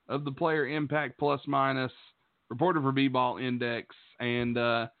of the Player Impact Plus Minus reporter for B-Ball Index, and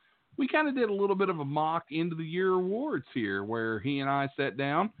we kind of did a little bit of a mock end of the year awards here, where he and I sat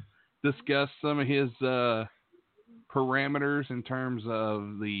down, discussed some of his parameters in terms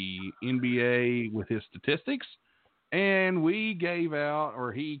of the NBA with his statistics, and we gave out,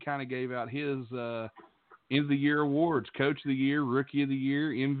 or he kind of gave out his end of the year awards: Coach of the Year, Rookie of the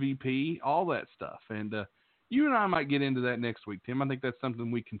Year, MVP, all that stuff. And you and I might get into that next week, Tim. I think that's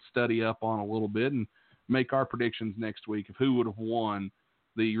something we can study up on a little bit and make our predictions next week of who would have won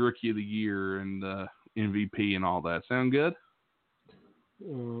the Rookie of the Year and MVP and all that. Sound good?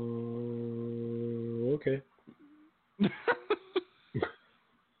 Okay.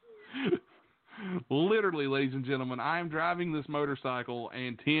 Literally, ladies and gentlemen, I'm driving this motorcycle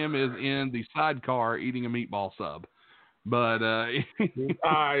and Tim is in the sidecar eating a meatball sub. But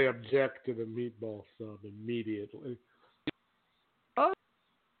I object to the meatball sub immediately.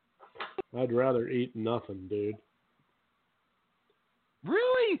 I'd rather eat nothing, dude.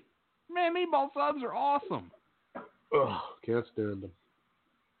 Really? Man, meatball subs are awesome. Ugh, can't stand them.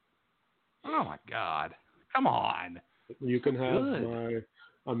 Oh my God. Come on. You can have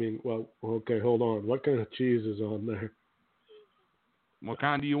okay, hold on. What kind of cheese is on there? What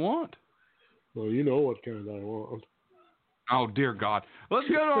kind do you want? Well, you know what kind I want. Oh, dear God. Let's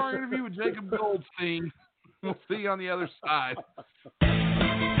go to our interview with Jacob Goldstein. We'll see you on the other side.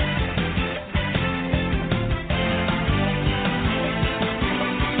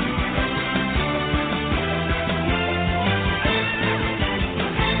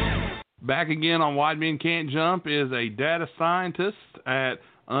 Back again on Wide Men Can't Jump is a data scientist at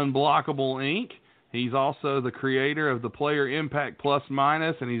Unblockable Inc. He's also the creator of the Player Impact Plus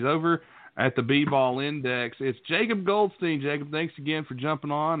Minus, and he's over at the B-Ball Index. It's Jacob Goldstein. Jacob, thanks again for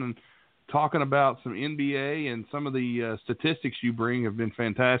jumping on and talking about some NBA, and some of the statistics you bring have been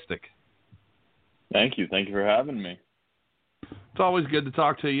fantastic. Thank you. Thank you for having me. It's always good to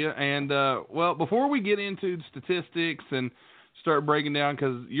talk to you. And, well, before we get into the statistics and start breaking down,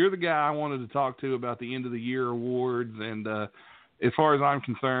 because you're the guy I wanted to talk to about the end of the year awards, and as far as I'm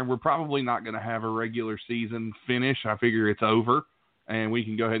concerned, we're probably not going to have a regular season finish. I figure it's over, and we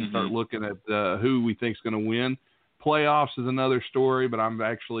can go ahead and start looking at who we think is going to win. Playoffs is another story, but I'm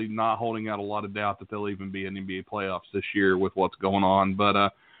actually not holding out a lot of doubt that there'll even be an NBA playoffs this year with what's going on.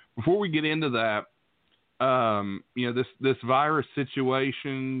 But before we get into that, this virus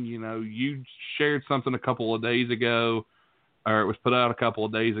situation, you shared something a couple of days ago, or it was put out a couple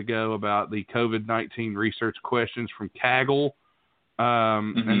of days ago, about the COVID-19 research questions from Kaggle.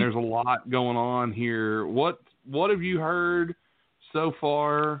 And there's a lot going on here. What have you heard so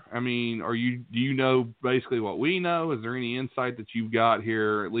far? I mean, do you know basically what we know? Is there any insight that you've got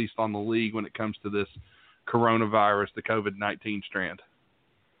here, at least on the league, when it comes to this coronavirus, the COVID-19 strand?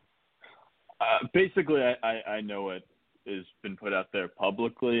 Basically, I know it has been put out there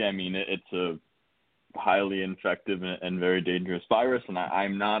publicly. I mean, it's a highly infective and very dangerous virus, and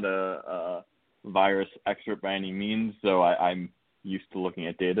I'm not a virus expert by any means, so I'm used to looking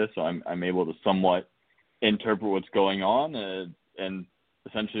at data, so I'm able to somewhat interpret what's going on, and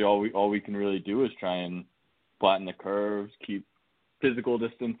essentially all we can really do is try and flatten the curves, keep physical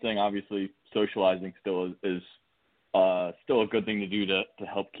distancing. Obviously, socializing still is still a good thing to do to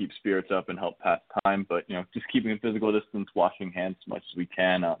help keep spirits up and help pass time, but just keeping a physical distance, washing hands as much as we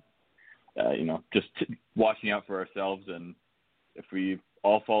can, just watching out for ourselves, and if we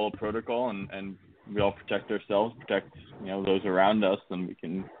all follow protocol and we all protect ourselves, protect those around us, then we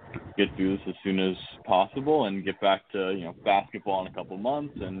can get through this as soon as possible and get back to basketball in a couple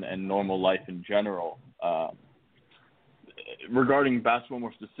months and normal life in general. Regarding basketball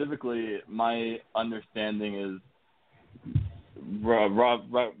more specifically, my understanding is,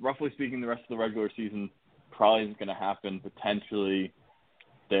 roughly speaking, the rest of the regular season probably isn't going to happen. Potentially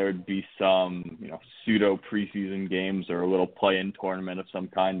there would be some pseudo preseason games or a little play-in tournament of some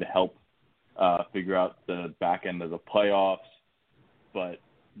kind to help figure out the back end of the playoffs. But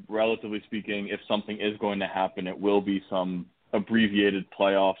relatively speaking, if something is going to happen, it will be some abbreviated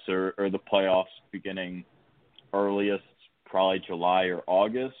playoffs or the playoffs beginning earliest, probably July or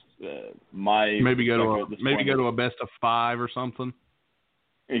August. Maybe go to a best of 5 or something.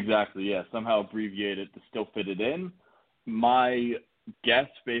 Exactly, yeah. Somehow abbreviate it to still fit it in. My guess,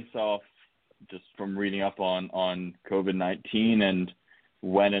 based off just from reading up on COVID-19 and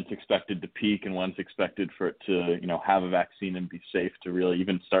when it's expected to peak and when it's expected for it to, have a vaccine and be safe to really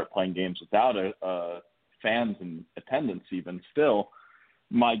even start playing games without fans and attendance even still,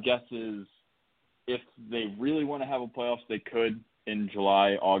 my guess is if they really want to have a playoffs, they could in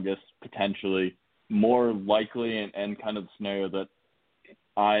July, August, potentially. More likely and kind of the scenario that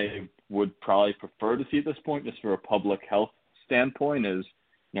I would probably prefer to see at this point, just for a public health standpoint, is,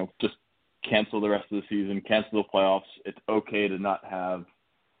 just cancel the rest of the season, cancel the playoffs. It's okay to not have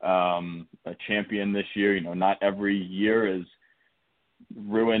a champion this year. Not every year is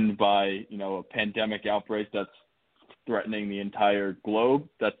ruined by, a pandemic outbreak that's threatening the entire globe.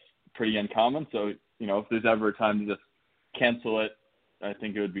 That's pretty uncommon. So, if there's ever a time to just cancel it, I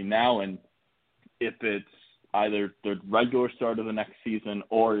think it would be now. And if it's either the regular start of the next season,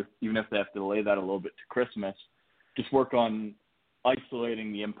 or even if they have to delay that a little bit to Christmas, just work on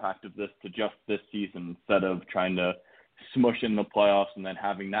isolating the impact of this to just this season instead of trying to smush in the playoffs and then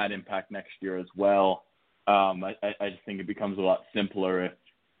having that impact next year as well. I just think it becomes a lot simpler if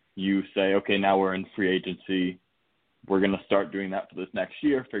you say, okay, now we're in free agency. We're going to start doing that for this next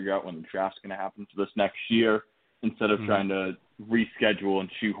year, figure out when the draft's going to happen for this next year, instead of trying to reschedule and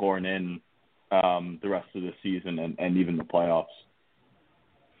shoehorn in the rest of the season and even the playoffs.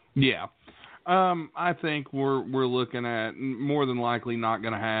 Yeah. I think we're looking at more than likely not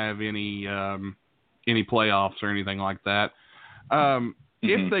going to have any playoffs or anything like that.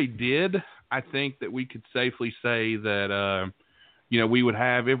 If they did, I think that we could safely say that, we would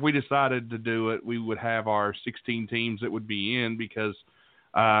have, if we decided to do it, we would have our 16 teams that would be in, because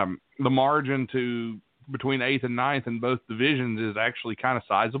the margin between 8th and 9th in both divisions is actually kind of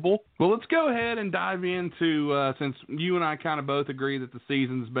sizable. Well, let's go ahead and dive into, since you and I kind of both agree that the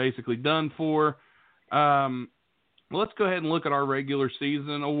season's basically done for, let's go ahead and look at our regular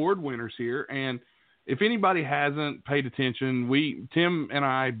season award winners here. And if anybody hasn't paid attention, Tim and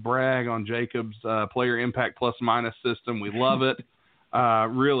I brag on Jacob's player impact plus minus system. We love it.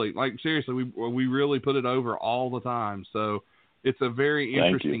 Really, like, seriously, we really put it over all the time. So it's a very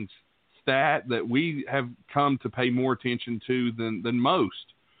interesting stat that we have come to pay more attention to than most.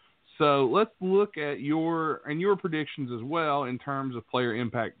 So let's look at your predictions as well in terms of player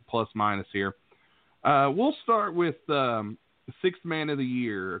impact plus minus here. We'll start with sixth man of the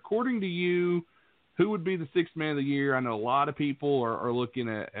year. According to you, who would be the sixth man of the year? I know a lot of people are looking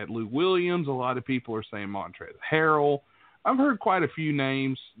at Lou Williams. A lot of people are saying Montrezl Harrell. I've heard quite a few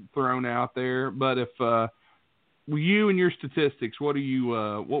names thrown out there, but if you and your statistics, what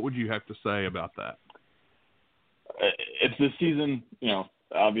would you have to say about that? If this season,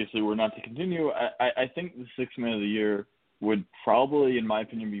 obviously we're not to continue, I think the sixth man of the year would probably, in my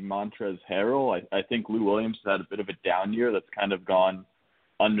opinion, be Montrezl Harrell. I think Lou Williams has had a bit of a down year that's kind of gone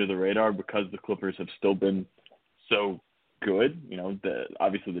under the radar because the Clippers have still been so good.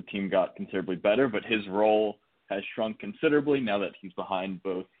 Obviously the team got considerably better, but his role has shrunk considerably now that he's behind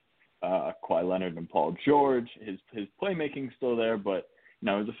both Kawhi Leonard and Paul George. His playmaking's still there, but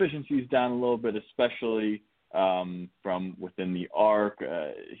his efficiency's down a little bit, especially from within the arc.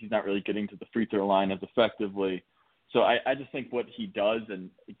 He's not really getting to the free throw line as effectively. So I just think what he does, and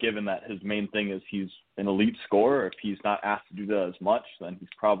given that his main thing is he's an elite scorer, if he's not asked to do that as much, then he's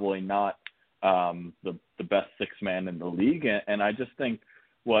probably not the best sixth man in the league. And I just think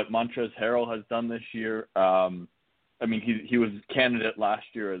what Montrezl Harrell has done this year, he was a candidate last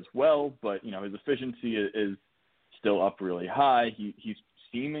year as well, but his efficiency is still up really high. He's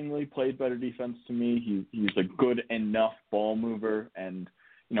seemingly played better defense to me. He's a good enough ball mover, and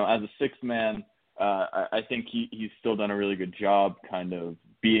as a sixth man, I think he's still done a really good job kind of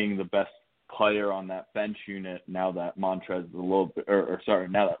being the best player on that bench unit now that Montrez is a little bit,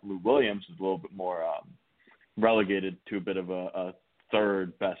 now that Lou Williams is a little bit more relegated to a bit of a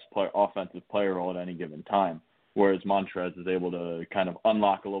third best offensive player role at any given time, whereas Montrez is able to kind of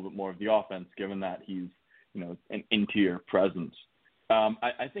unlock a little bit more of the offense given that he's, an interior presence.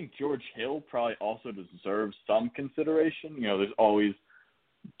 I think George Hill probably also deserves some consideration. There's always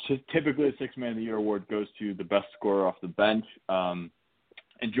typically a sixth man of the year award goes to the best scorer off the bench. And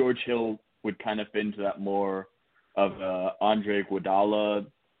George Hill would kind of fit into that more of Andre Iguodala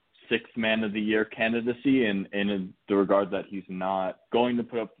sixth man of the year candidacy in the regard that he's not going to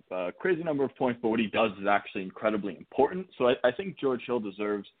put up a crazy number of points, but what he does is actually incredibly important. So I think George Hill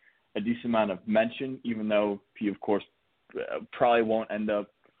deserves a decent amount of mention, even though he, of course, probably won't end up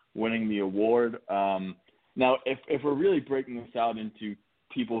winning the award. Now, if we're really breaking this out into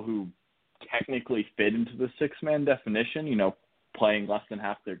people who technically fit into the six-man definition, playing less than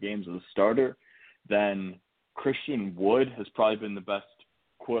half their games as a starter, then Christian Wood has probably been the best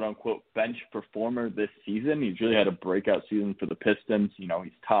quote-unquote bench performer this season. He's really had a breakout season for the Pistons. He's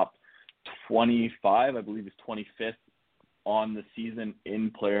top 25, I believe he's 25th on the season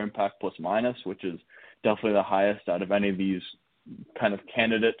in player impact plus minus, which is definitely the highest out of any of these kind of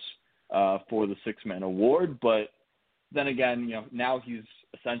candidates for the six-man award. But then again, now he's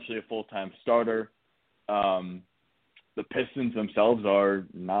essentially a full-time starter. The Pistons themselves are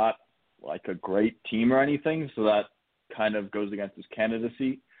not like a great team or anything, so that kind of goes against his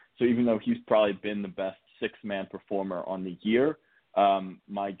candidacy. So even though he's probably been the best six-man performer on the year,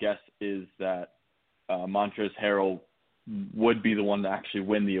 my guess is that Montrezl Harrell would be the one to actually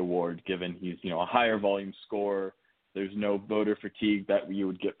win the award, given he's, a higher volume scorer. There's no voter fatigue that you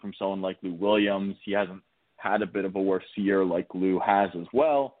would get from someone like Lou Williams. He hasn't had a bit of a worse year like Lou has as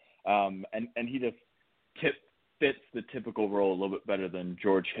well. And he just fits the typical role a little bit better than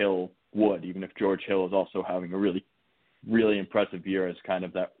George Hill would, even if George Hill is also having a really, really impressive year as kind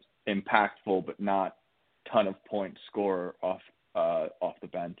of that impactful but not ton of point scorer off the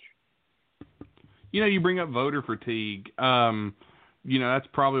bench. You bring up voter fatigue. That's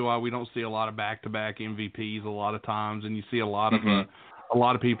probably why we don't see a lot of back-to-back MVPs a lot of times, and you see a lot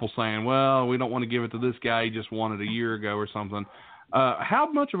of people saying, well, we don't want to give it to this guy, he just won it a year ago or something. How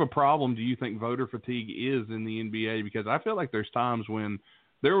much of a problem do you think voter fatigue is in the NBA? Because I feel like there's times when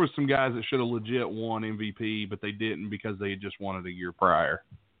there was some guys that should have legit won MVP, but they didn't because they had just won it a year prior.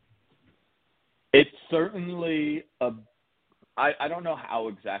 It's certainly I don't know how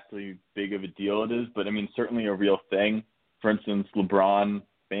exactly big of a deal it is, but I mean, certainly a real thing. For instance, LeBron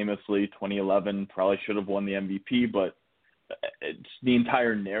famously 2011 probably should have won the MVP, but it's the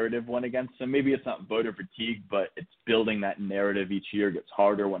entire narrative went against him. Maybe it's not voter fatigue, but it's building that narrative each year gets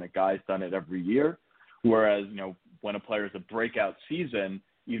harder when a guy's done it every year. Whereas, when a player is a breakout season,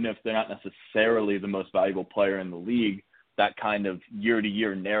 even if they're not necessarily the most valuable player in the league, that kind of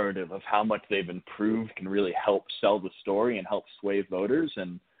year-to-year narrative of how much they've improved can really help sell the story and help sway voters.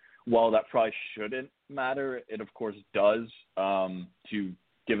 And while that probably shouldn't matter, it of course does,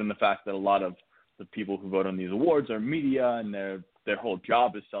 given the fact that a lot of the people who vote on these awards are media and their whole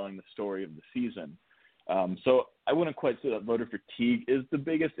job is selling the story of the season. So I wouldn't quite say that voter fatigue is the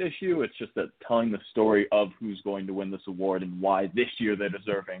biggest issue. It's just that telling the story of who's going to win this award and why this year they're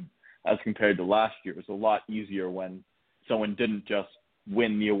deserving as compared to last year is a lot easier when someone didn't just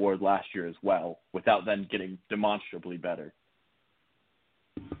win the award last year as well without then getting demonstrably better.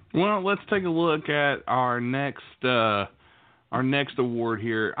 Well, let's take a look at our next award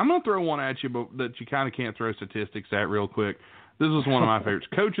here. I'm going to throw one at you, but that you kind of can't throw statistics at real quick. This is one of my favorites.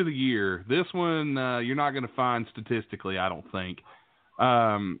 Coach of the Year. This one you're not going to find statistically, I don't think.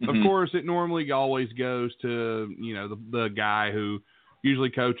 Of course, it normally always goes to, the guy who usually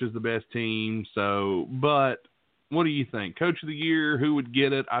coaches the best team. But what do you think? Coach of the Year, who would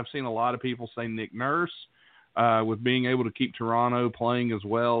get it? I've seen a lot of people say Nick Nurse, with being able to keep Toronto playing as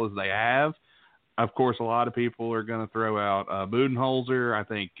well as they have. Of course, a lot of people are going to throw out Budenholzer. I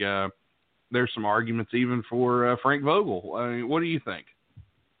think there's some arguments even for Frank Vogel. I mean, what do you think?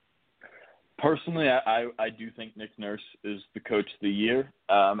 Personally, I do think Nick Nurse is the Coach of the Year.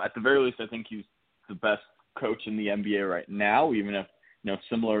 At the very least, I think he's the best coach in the NBA right now, even if,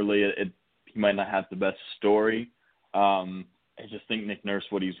 similarly, he might not have the best story. I just think Nick Nurse,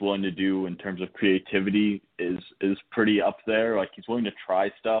 what he's willing to do in terms of creativity is pretty up there. Like, he's willing to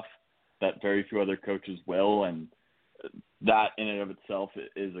try stuff that very few other coaches will, and that in and of itself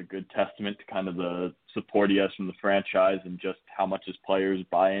is a good testament to kind of the support he has from the franchise and just how much his players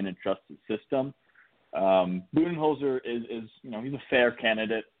buy in and trust the system. Budenholzer is he's a fair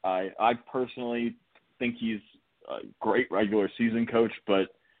candidate. I personally think he's a great regular season coach, but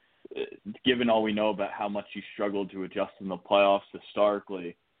given all we know about how much he struggled to adjust in the playoffs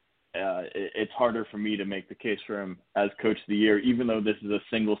historically, it's harder for me to make the case for him as Coach of the Year, even though this is a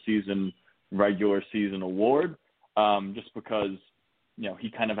single season, regular season award, just because, he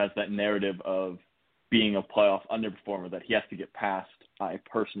kind of has that narrative of being a playoff underperformer that he has to get past, I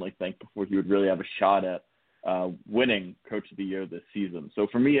personally think, before he would really have a shot at winning Coach of the Year this season. So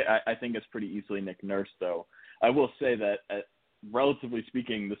for me, I think it's pretty easily Nick Nurse, though. I will say that relatively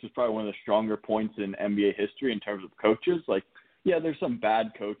speaking, this is probably one of the stronger points in NBA history in terms of coaches. Like, yeah, there's some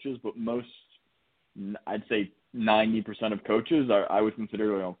bad coaches, but most, I'd say 90% of coaches I would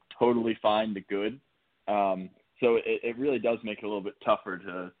consider totally fine to good. So it really does make it a little bit tougher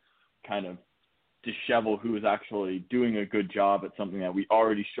to kind of dishevel who is actually doing a good job at something that we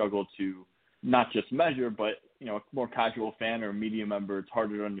already struggle to not just measure, but, a more casual fan or a media member, it's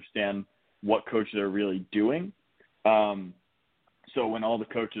harder to understand what coaches are really doing. So when all the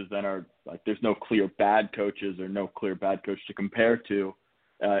coaches then are like, there's no clear bad coaches or no clear bad coach to compare to,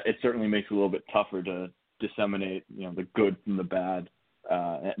 it certainly makes it a little bit tougher to disseminate, the good from the bad.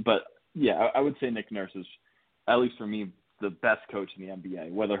 But yeah, I would say Nick Nurse is, at least for me, the best coach in the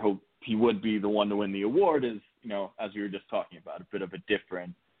NBA. Whether he would be the one to win the award is, as we were just talking about, a bit of a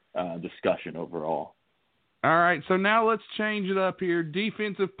different discussion overall. All right, so now let's change it up here.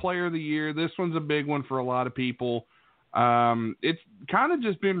 Defensive Player of the Year. This one's a big one for a lot of people. It's kind of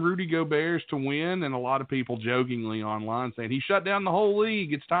just been Rudy Gobert's to win, and a lot of people jokingly online saying he shut down the whole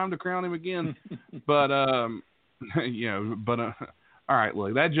league. It's time to crown him again. But all right,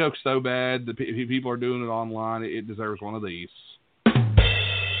 look, that joke's so bad that people are doing it online. It deserves one of these.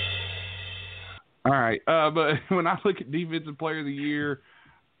 All right, but when I look at Defensive Player of the Year,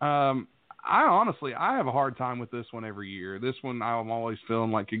 I have a hard time with this one every year. This one I'm always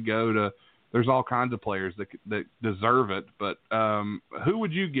feeling like could go to. There's all kinds of players that deserve it, but who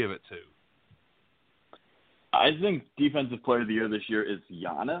would you give it to? I think Defensive Player of the Year this year is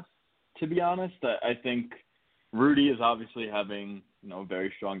Giannis, to be honest. I think Rudy is obviously having a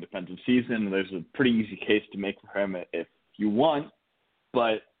very strong defensive season. There's a pretty easy case to make for him if you want,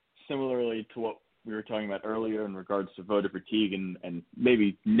 but similarly to what we were talking about earlier in regards to voter fatigue and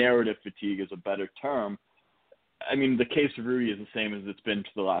maybe narrative fatigue is a better term, I mean, the case of Rudy is the same as it's been for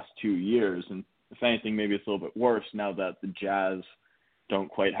the last 2 years. And if anything, maybe it's a little bit worse now that the Jazz don't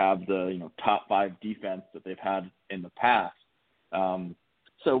quite have the, top 5 defense that they've had in the past.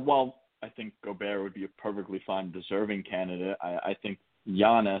 So while I think Gobert would be a perfectly fine deserving candidate, I think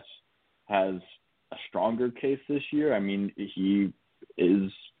Giannis has a stronger case this year. I mean, he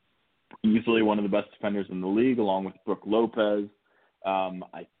is easily one of the best defenders in the league along with Brook Lopez.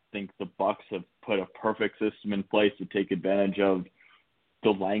 I think the Bucks have put a perfect system in place to take advantage of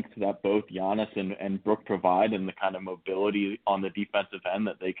the length that both Giannis and Brook provide and the kind of mobility on the defensive end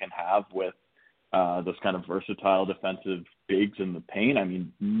that they can have with those kind of versatile defensive bigs in the paint. I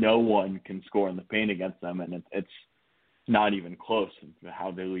mean, no one can score in the paint against them, and it's not even close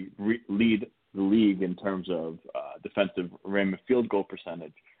how they lead the league in terms of defensive rim and field goal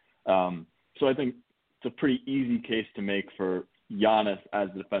percentage. So I think it's a pretty easy case to make for Giannis as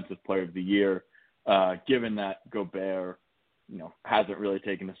the Defensive Player of the Year, given that Gobert, hasn't really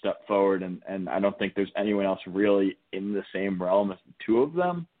taken a step forward, and I don't think there's anyone else really in the same realm as the two of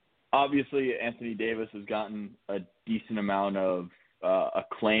them. Obviously, Anthony Davis has gotten a decent amount of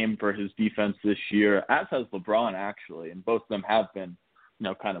acclaim for his defense this year, as has LeBron, actually, and both of them have been,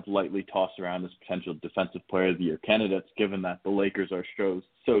 kind of lightly tossed around as potential Defensive Player of the Year candidates, given that the Lakers are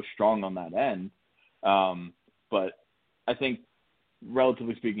so strong on that end. But I think,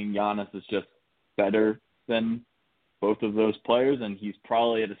 relatively speaking, Giannis is just better than both of those players, and he's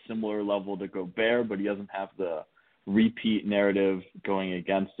probably at a similar level to Gobert, but he doesn't have the repeat narrative going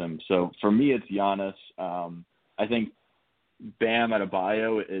against him. So for me, it's Giannis. I think Bam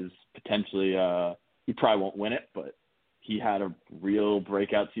Adebayo is potentially he probably won't win it, but he had a real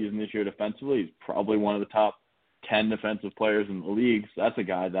breakout season this year defensively. He's probably one of the top 10 defensive players in the league. So that's a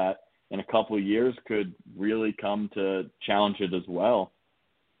guy that in a couple of years could really come to challenge it as well.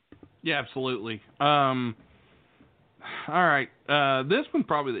 Yeah, absolutely. All right. This one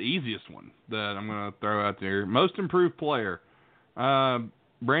probably the easiest one that I'm going to throw out there. Most improved player.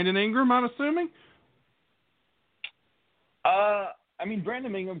 Brandon Ingram, I'm assuming? I mean,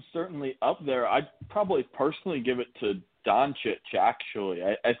 Brandon Ingram's certainly up there. I'd probably personally give it to Doncic, actually.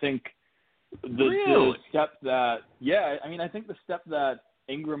 I think the step that I think the step that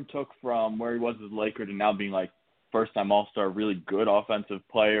Ingram took from where he was as a Laker to now being like first-time All-Star, really good offensive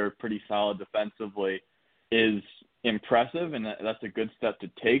player, pretty solid defensively, is impressive, and that's a good step to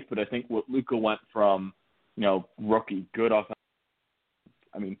take. But I think what Luka went from, rookie, good offensive,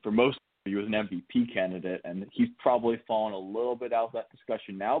 I mean, for most he was an MVP candidate, and he's probably fallen a little bit out of that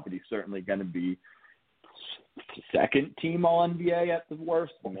discussion now, but he's certainly going to be second team All-NBA at the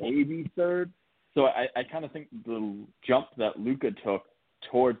worst, maybe third. So I kind of think the jump that Luka took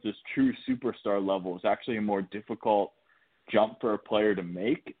towards this true superstar level is actually a more difficult jump for a player to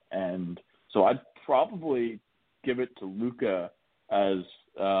make. And so I'd probably give it to Luka as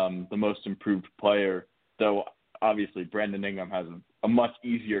the most improved player, though obviously Brandon Ingram has a much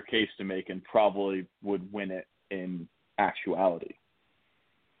easier case to make and probably would win it in actuality.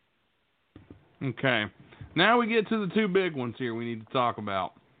 Okay. Now we get to the two big ones here we need to talk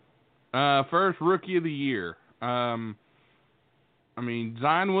about. First, Rookie of the Year. I mean,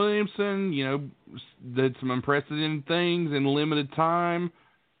 Zion Williamson, did some unprecedented things in limited time.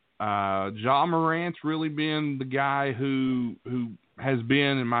 Ja Morant's really been the guy who has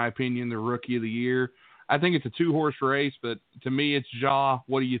been, in my opinion, the Rookie of the Year. I think it's a two-horse race, but to me, it's Ja.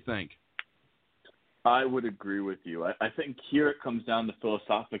 What do you think? I would agree with you. I think here it comes down to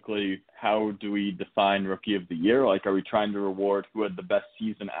philosophically, how do we define Rookie of the Year? Like, are we trying to reward who had the best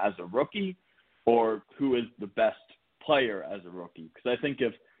season as a rookie or who is the best player as a rookie? Because I think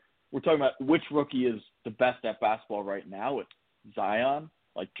if we're talking about which rookie is the best at basketball right now, it's Zion.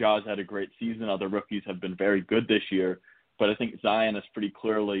 Like, Ja's had a great season. Other rookies have been very good this year. But I think Zion is pretty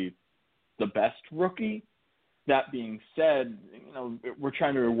clearly the best rookie. that being said, we're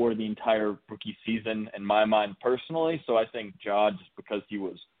trying to reward the entire rookie season in my mind personally. So I think Ja, just because he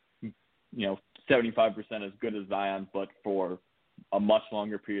was, 75% as good as Zion, but for a much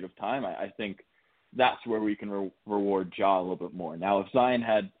longer period of time, I think that's where we can reward Ja a little bit more. Now, if Zion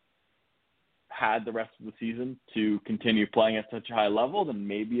had the rest of the season to continue playing at such a high level, then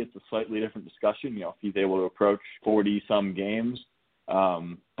maybe it's a slightly different discussion, if he's able to approach 40-some games.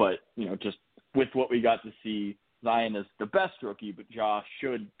 But, just with what we got to see, Zion is the best rookie, but Ja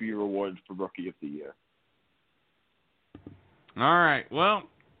should be rewarded for Rookie of the Year. All right. Well,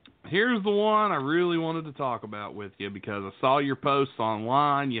 here's the one I really wanted to talk about with you because I saw your posts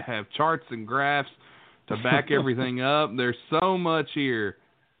online. You have charts and graphs to back everything up. There's so much here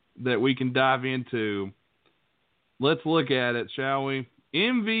that we can dive into. Let's look at it, shall we?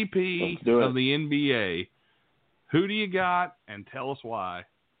 MVP of the NBA. Who do you got, and tell us why?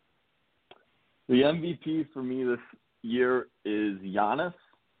 The MVP for me this year is Giannis.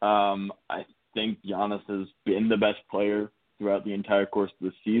 I think Giannis has been the best player throughout the entire course of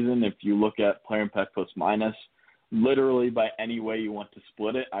the season. If you look at player impact plus minus, literally by any way you want to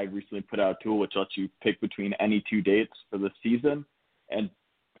split it, I recently put out a tool which lets you pick between any two dates for the season. And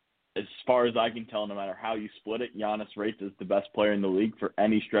as far as I can tell, no matter how you split it, Giannis rates as the best player in the league for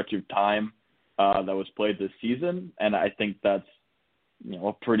any stretch of time that was played this season. And I think that's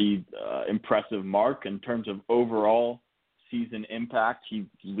a pretty impressive mark. In terms of overall season impact, he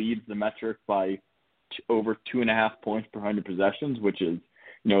leads the metric by over 2.5 points per 100 possessions, which is,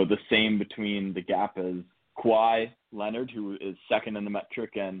 the same between the gap as Kawhi Leonard, who is second in the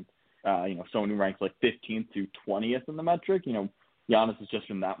metric, and, someone who ranks like 15th to 20th in the metric. Giannis has just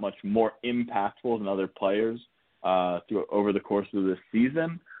been that much more impactful than other players over the course of this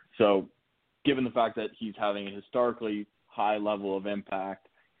season. So given the fact that he's having a historically high level of impact,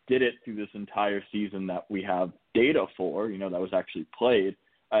 did it through this entire season that we have data for, that was actually played,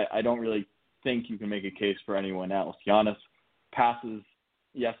 I don't really think you can make a case for anyone else. Giannis passes,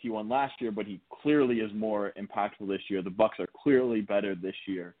 yes, he won last year, but he clearly is more impactful this year. The Bucks are clearly better this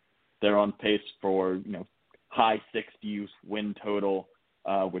year. They're on pace for, high 60s win total,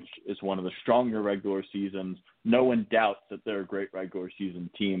 which is one of the stronger regular seasons. No one doubts that they're a great regular season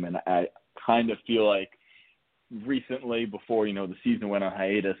team, and I kind of feel like recently, before the season went on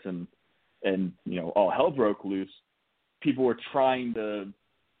hiatus and all hell broke loose, people were trying to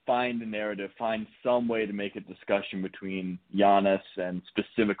find a narrative, find some way to make a discussion between Giannis and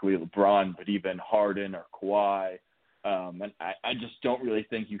specifically LeBron, but even Harden or Kawhi. And I just don't really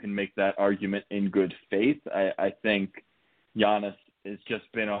think you can make that argument in good faith. I think Giannis has just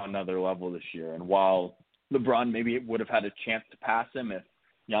been on another level this year. And while LeBron maybe would have had a chance to pass him if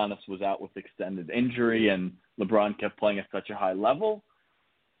Giannis was out with extended injury and LeBron kept playing at such a high level,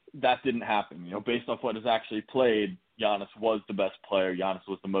 that didn't happen. Based off what is actually played, Giannis was the best player. Giannis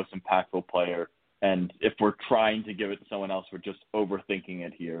was the most impactful player. And if we're trying to give it to someone else, we're just overthinking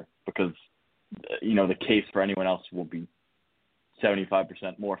it here because, the case for anyone else will be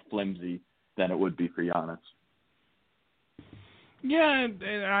 75% more flimsy than it would be for Giannis. Yeah,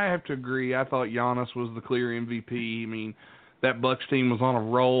 and I have to agree. I thought Giannis was the clear MVP. I mean, that Bucks team was on a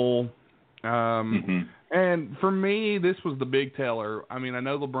roll. And for me, this was the big teller. I mean, I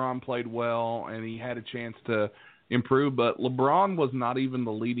know LeBron played well and he had a chance to improve, but LeBron was not even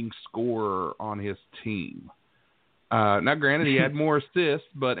the leading scorer on his team. Now, granted, he had more assists,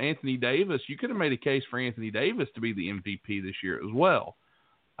 but Anthony Davis, you could have made a case for Anthony Davis to be the MVP this year as well,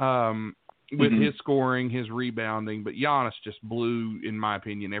 with his scoring, his rebounding. But Giannis just blew, in my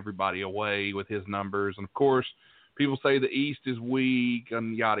opinion, everybody away with his numbers. And, of course, people say the East is weak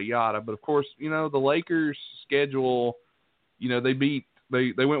and yada, yada. But, of course, the Lakers' schedule, they went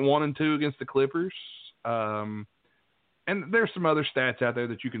 1-2 against the Clippers. And there's some other stats out there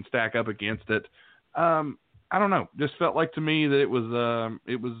that you can stack up against it. I don't know. Just felt like to me that it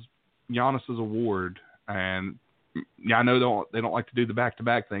was Giannis's award, and I know they don't like to do the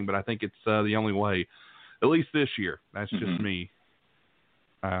back-to-back thing, but I think it's the only way, at least this year. That's just me.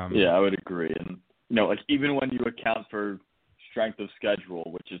 Yeah, I would agree. And even when you account for strength of schedule,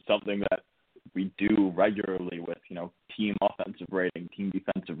 which is something that we do regularly with team offensive rating, team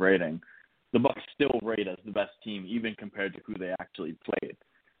defensive rating, the Bucks still rate as the best team, even compared to who they actually played.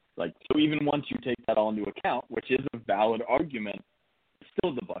 So even once you take that all into account, which is a valid argument,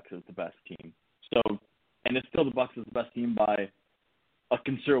 still the Bucks is the best team. And it's still the Bucks is the best team by a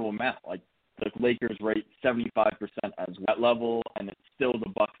considerable amount. The Lakers rate 75% as wet level, and it's still the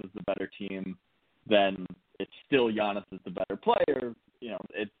Bucks is the better team. Then it's still Giannis is the better player.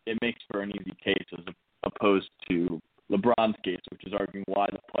 It makes for an easy case as opposed to LeBron's case, which is arguing why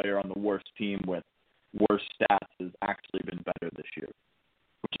the player on the worst team with worse stats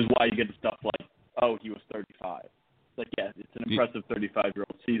is why you get stuff like, oh, he was 35. It's like, yeah, it's an impressive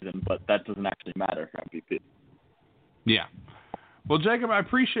 35-year-old season, but that doesn't actually matter for MVP. Yeah. Well, Jacob, I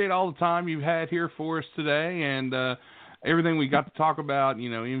appreciate all the time you've had here for us today and everything we got to talk about,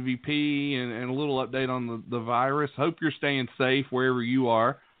 MVP and a little update on the virus. Hope you're staying safe wherever you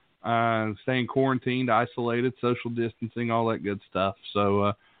are, staying quarantined, isolated, social distancing, all that good stuff.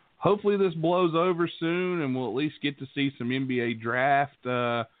 So hopefully this blows over soon and we'll at least get to see some NBA draft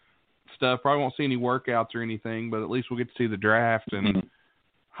stuff. Probably won't see any workouts or anything, but at least we'll get to see the draft and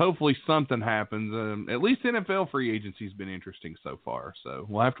hopefully something happens. At least NFL free agency has been interesting so far, so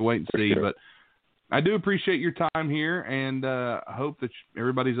we'll have to wait and see. Sure. But I do appreciate your time here, and I hope that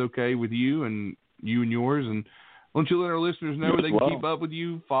everybody's okay with you and yours. And why don't you let our listeners know where they can keep up with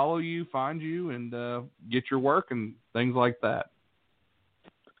you, follow you, find you, and get your work and things like that.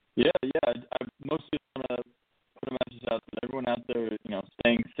 Yeah. I mostly want to put a message out to everyone out there,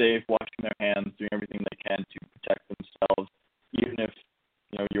 staying safe, washing their hands, doing everything they can to protect themselves, even if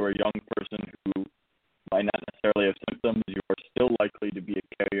you're a young person who might not necessarily have symptoms. You are still likely to be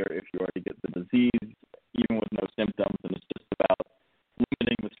a carrier if you already get the disease, even with no symptoms. And it's just about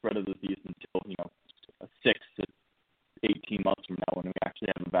limiting the spread of the disease until 6 to 18 months from now when we actually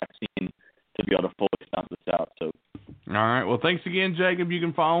have a vaccine to be able to fully stomp this out. So, all right. Well, thanks again, Jacob. You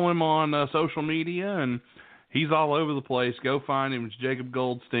can follow him on social media, and he's all over the place. Go find him. It's Jacob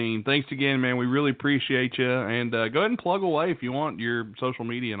Goldstein. Thanks again, man. We really appreciate you. And go ahead and plug away if you want your social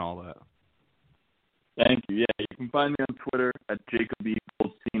media and all that. Thank you. Yeah, you can find me on Twitter at Jacob E.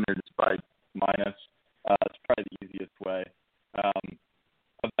 Goldstein or just by minus. It's probably the easiest way.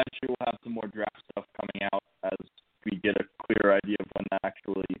 Eventually we'll have some more draft stuff coming out as we get a clearer idea of when that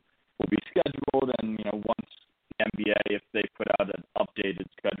actually will be scheduled. And, once the NBA, if they put out an updated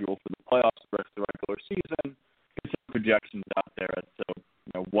schedule for the playoffs for the regular season, get some projections out there as to,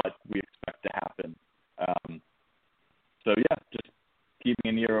 what we expect to happen. So, yeah, just keeping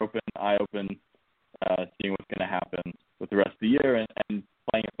an ear open, eye open, seeing what's going to happen with the rest of the year and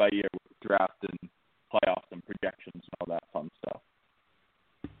playing it by ear with draft and playoffs and projections and all that fun stuff.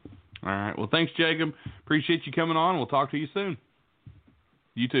 All right. Well, thanks, Jacob. Appreciate you coming on. We'll talk to you soon.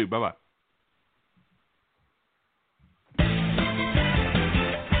 You too. Bye-bye.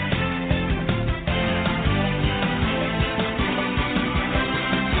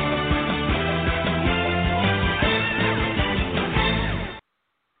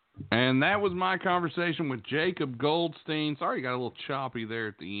 And that was my conversation with Jacob Goldstein. Sorry, you got a little choppy there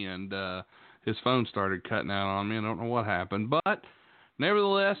at the end. His phone started cutting out on me. I don't know what happened. But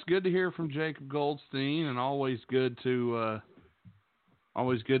nevertheless, good to hear from Jacob Goldstein, and always good to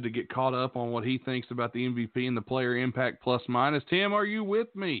get caught up on what he thinks about the MVP and the player impact plus minus. Tim, are you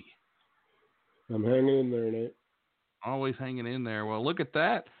with me? I'm hanging in there, Nate. Always hanging in there. Well, look at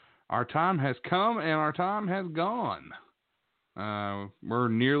that. Our time has come and our time has gone. We're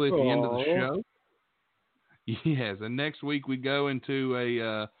nearly at the end of the show. Yes, and next week we go into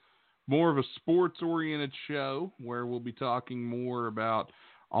a more of a sports-oriented show where we'll be talking more about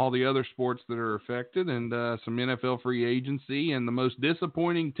all the other sports that are affected and some NFL free agency and the most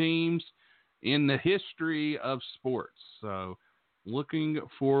disappointing teams in the history of sports. So looking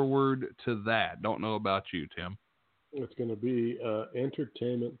forward to that. Don't know about you, Tim. It's going to be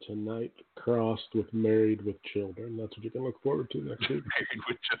Entertainment Tonight crossed with Married with Children. That's what you can look forward to next week. Married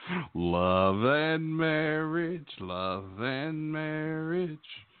with Love and marriage, love and marriage.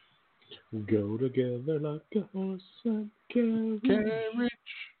 Go together like a horse and carriage.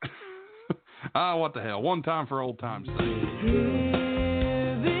 What the hell? One time for old time's sake.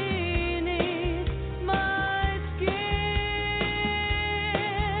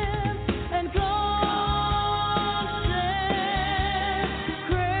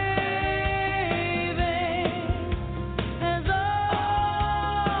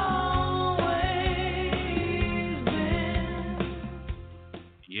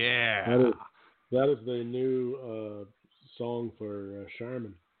 That is the new song for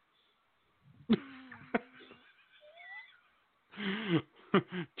Charmin.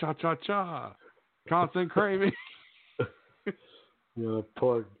 Cha cha cha, constant craving.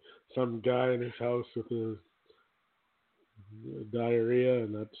 Poor some guy in his house with a diarrhea,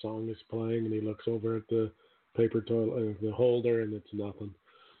 and that song is playing, and he looks over at the paper toilet, the holder, and it's nothing.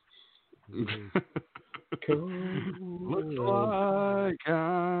 Looks like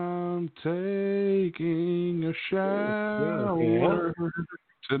I'm taking a shower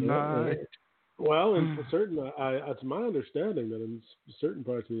tonight. Well, in certain, it's my understanding that in certain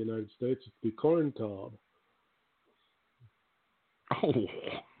parts of the United States, it's the corn cob. Oh,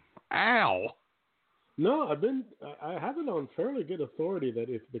 ow! No, I have it on fairly good authority that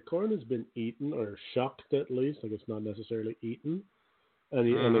if the corn has been eaten or shucked at least, like it's not necessarily eaten, and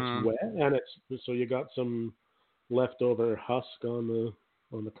it's wet, and it's so you got some leftover husk on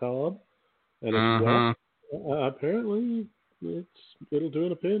the cob, and it's wet. Apparently, it'll do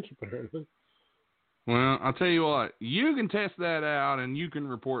in a pinch. Apparently. Well, I'll tell you what, you can test that out and you can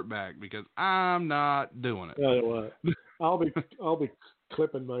report back because I'm not doing it. Tell you what, I'll be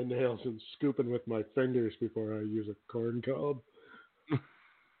clipping my nails and scooping with my fingers before I use a corn cob.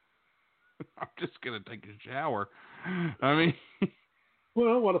 I'm just gonna take a shower. I mean,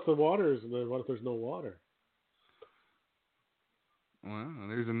 well, what if there's no water? Well,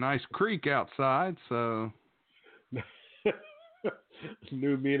 there's a nice creek outside, so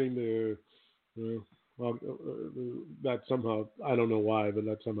new meaning to. That somehow, I don't know why, but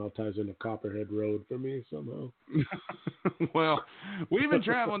that somehow ties into Copperhead Road for me somehow. Well, we've been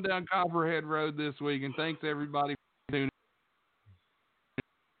traveling down Copperhead Road this week, and thanks everybody for tuning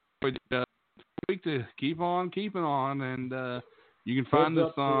in. Week to keep on keeping on, and you can find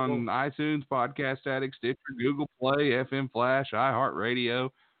us on iTunes, Podcast Addict, Stitcher, Google Play, FM Flash,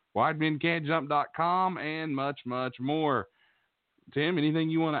 iHeartRadio, WideMenCan'tJump.com, and much, much more. Tim, anything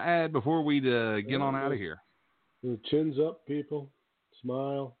you want to add before we get on out of here? Chins up, people.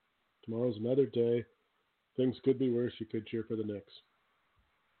 Smile. Tomorrow's another day. Things could be worse. You could cheer for the Knicks.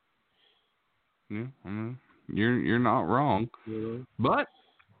 Yeah, you're not wrong. Yeah. But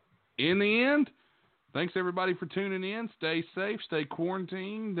in the end, thanks everybody for tuning in. Stay safe, stay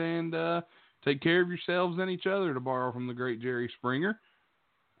quarantined, and take care of yourselves and each other, to borrow from the great Jerry Springer.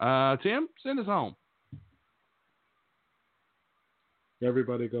 Tim, send us home.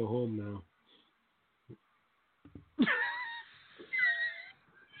 Everybody go home now.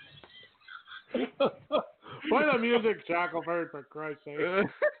 Play the music, Shackelford, for Christ's sake.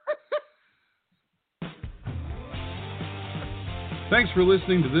 Thanks for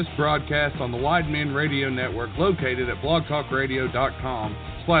listening to this broadcast on the Wide Men Radio Network, located at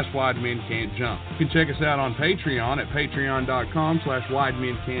blogtalkradio.com/widemencan'tjump. You can check us out on Patreon at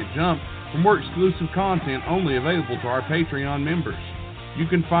patreon.com/widemencan'tjump for more exclusive content only available to our Patreon members. You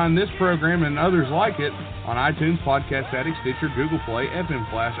can find this program and others like it on iTunes, Podcast Addict, Stitcher, Google Play, FM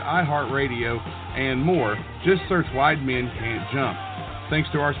Flash, iHeartRadio, and more. Just search Wide Men Can't Jump. Thanks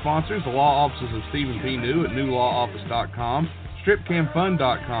to our sponsors, the law offices of Stephen P. New at newlawoffice.com,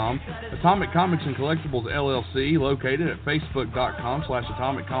 StripCamFun.com, Atomic Comics and Collectibles LLC, located at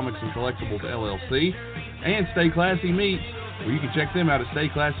Facebook.com/Atomic Comics and Collectibles LLC, and Stay Classy Meats, where you can check them out at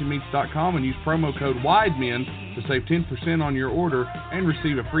StayClassyMeats.com and use promo code WIDEMEN to save 10% on your order and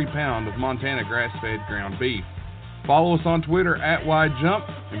receive a free pound of Montana grass-fed ground beef. Follow us on Twitter at WideJump,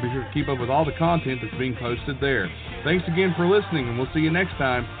 and be sure to keep up with all the content that's being posted there. Thanks again for listening, and we'll see you next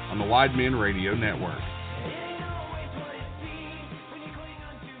time on the Wide Men Radio Network.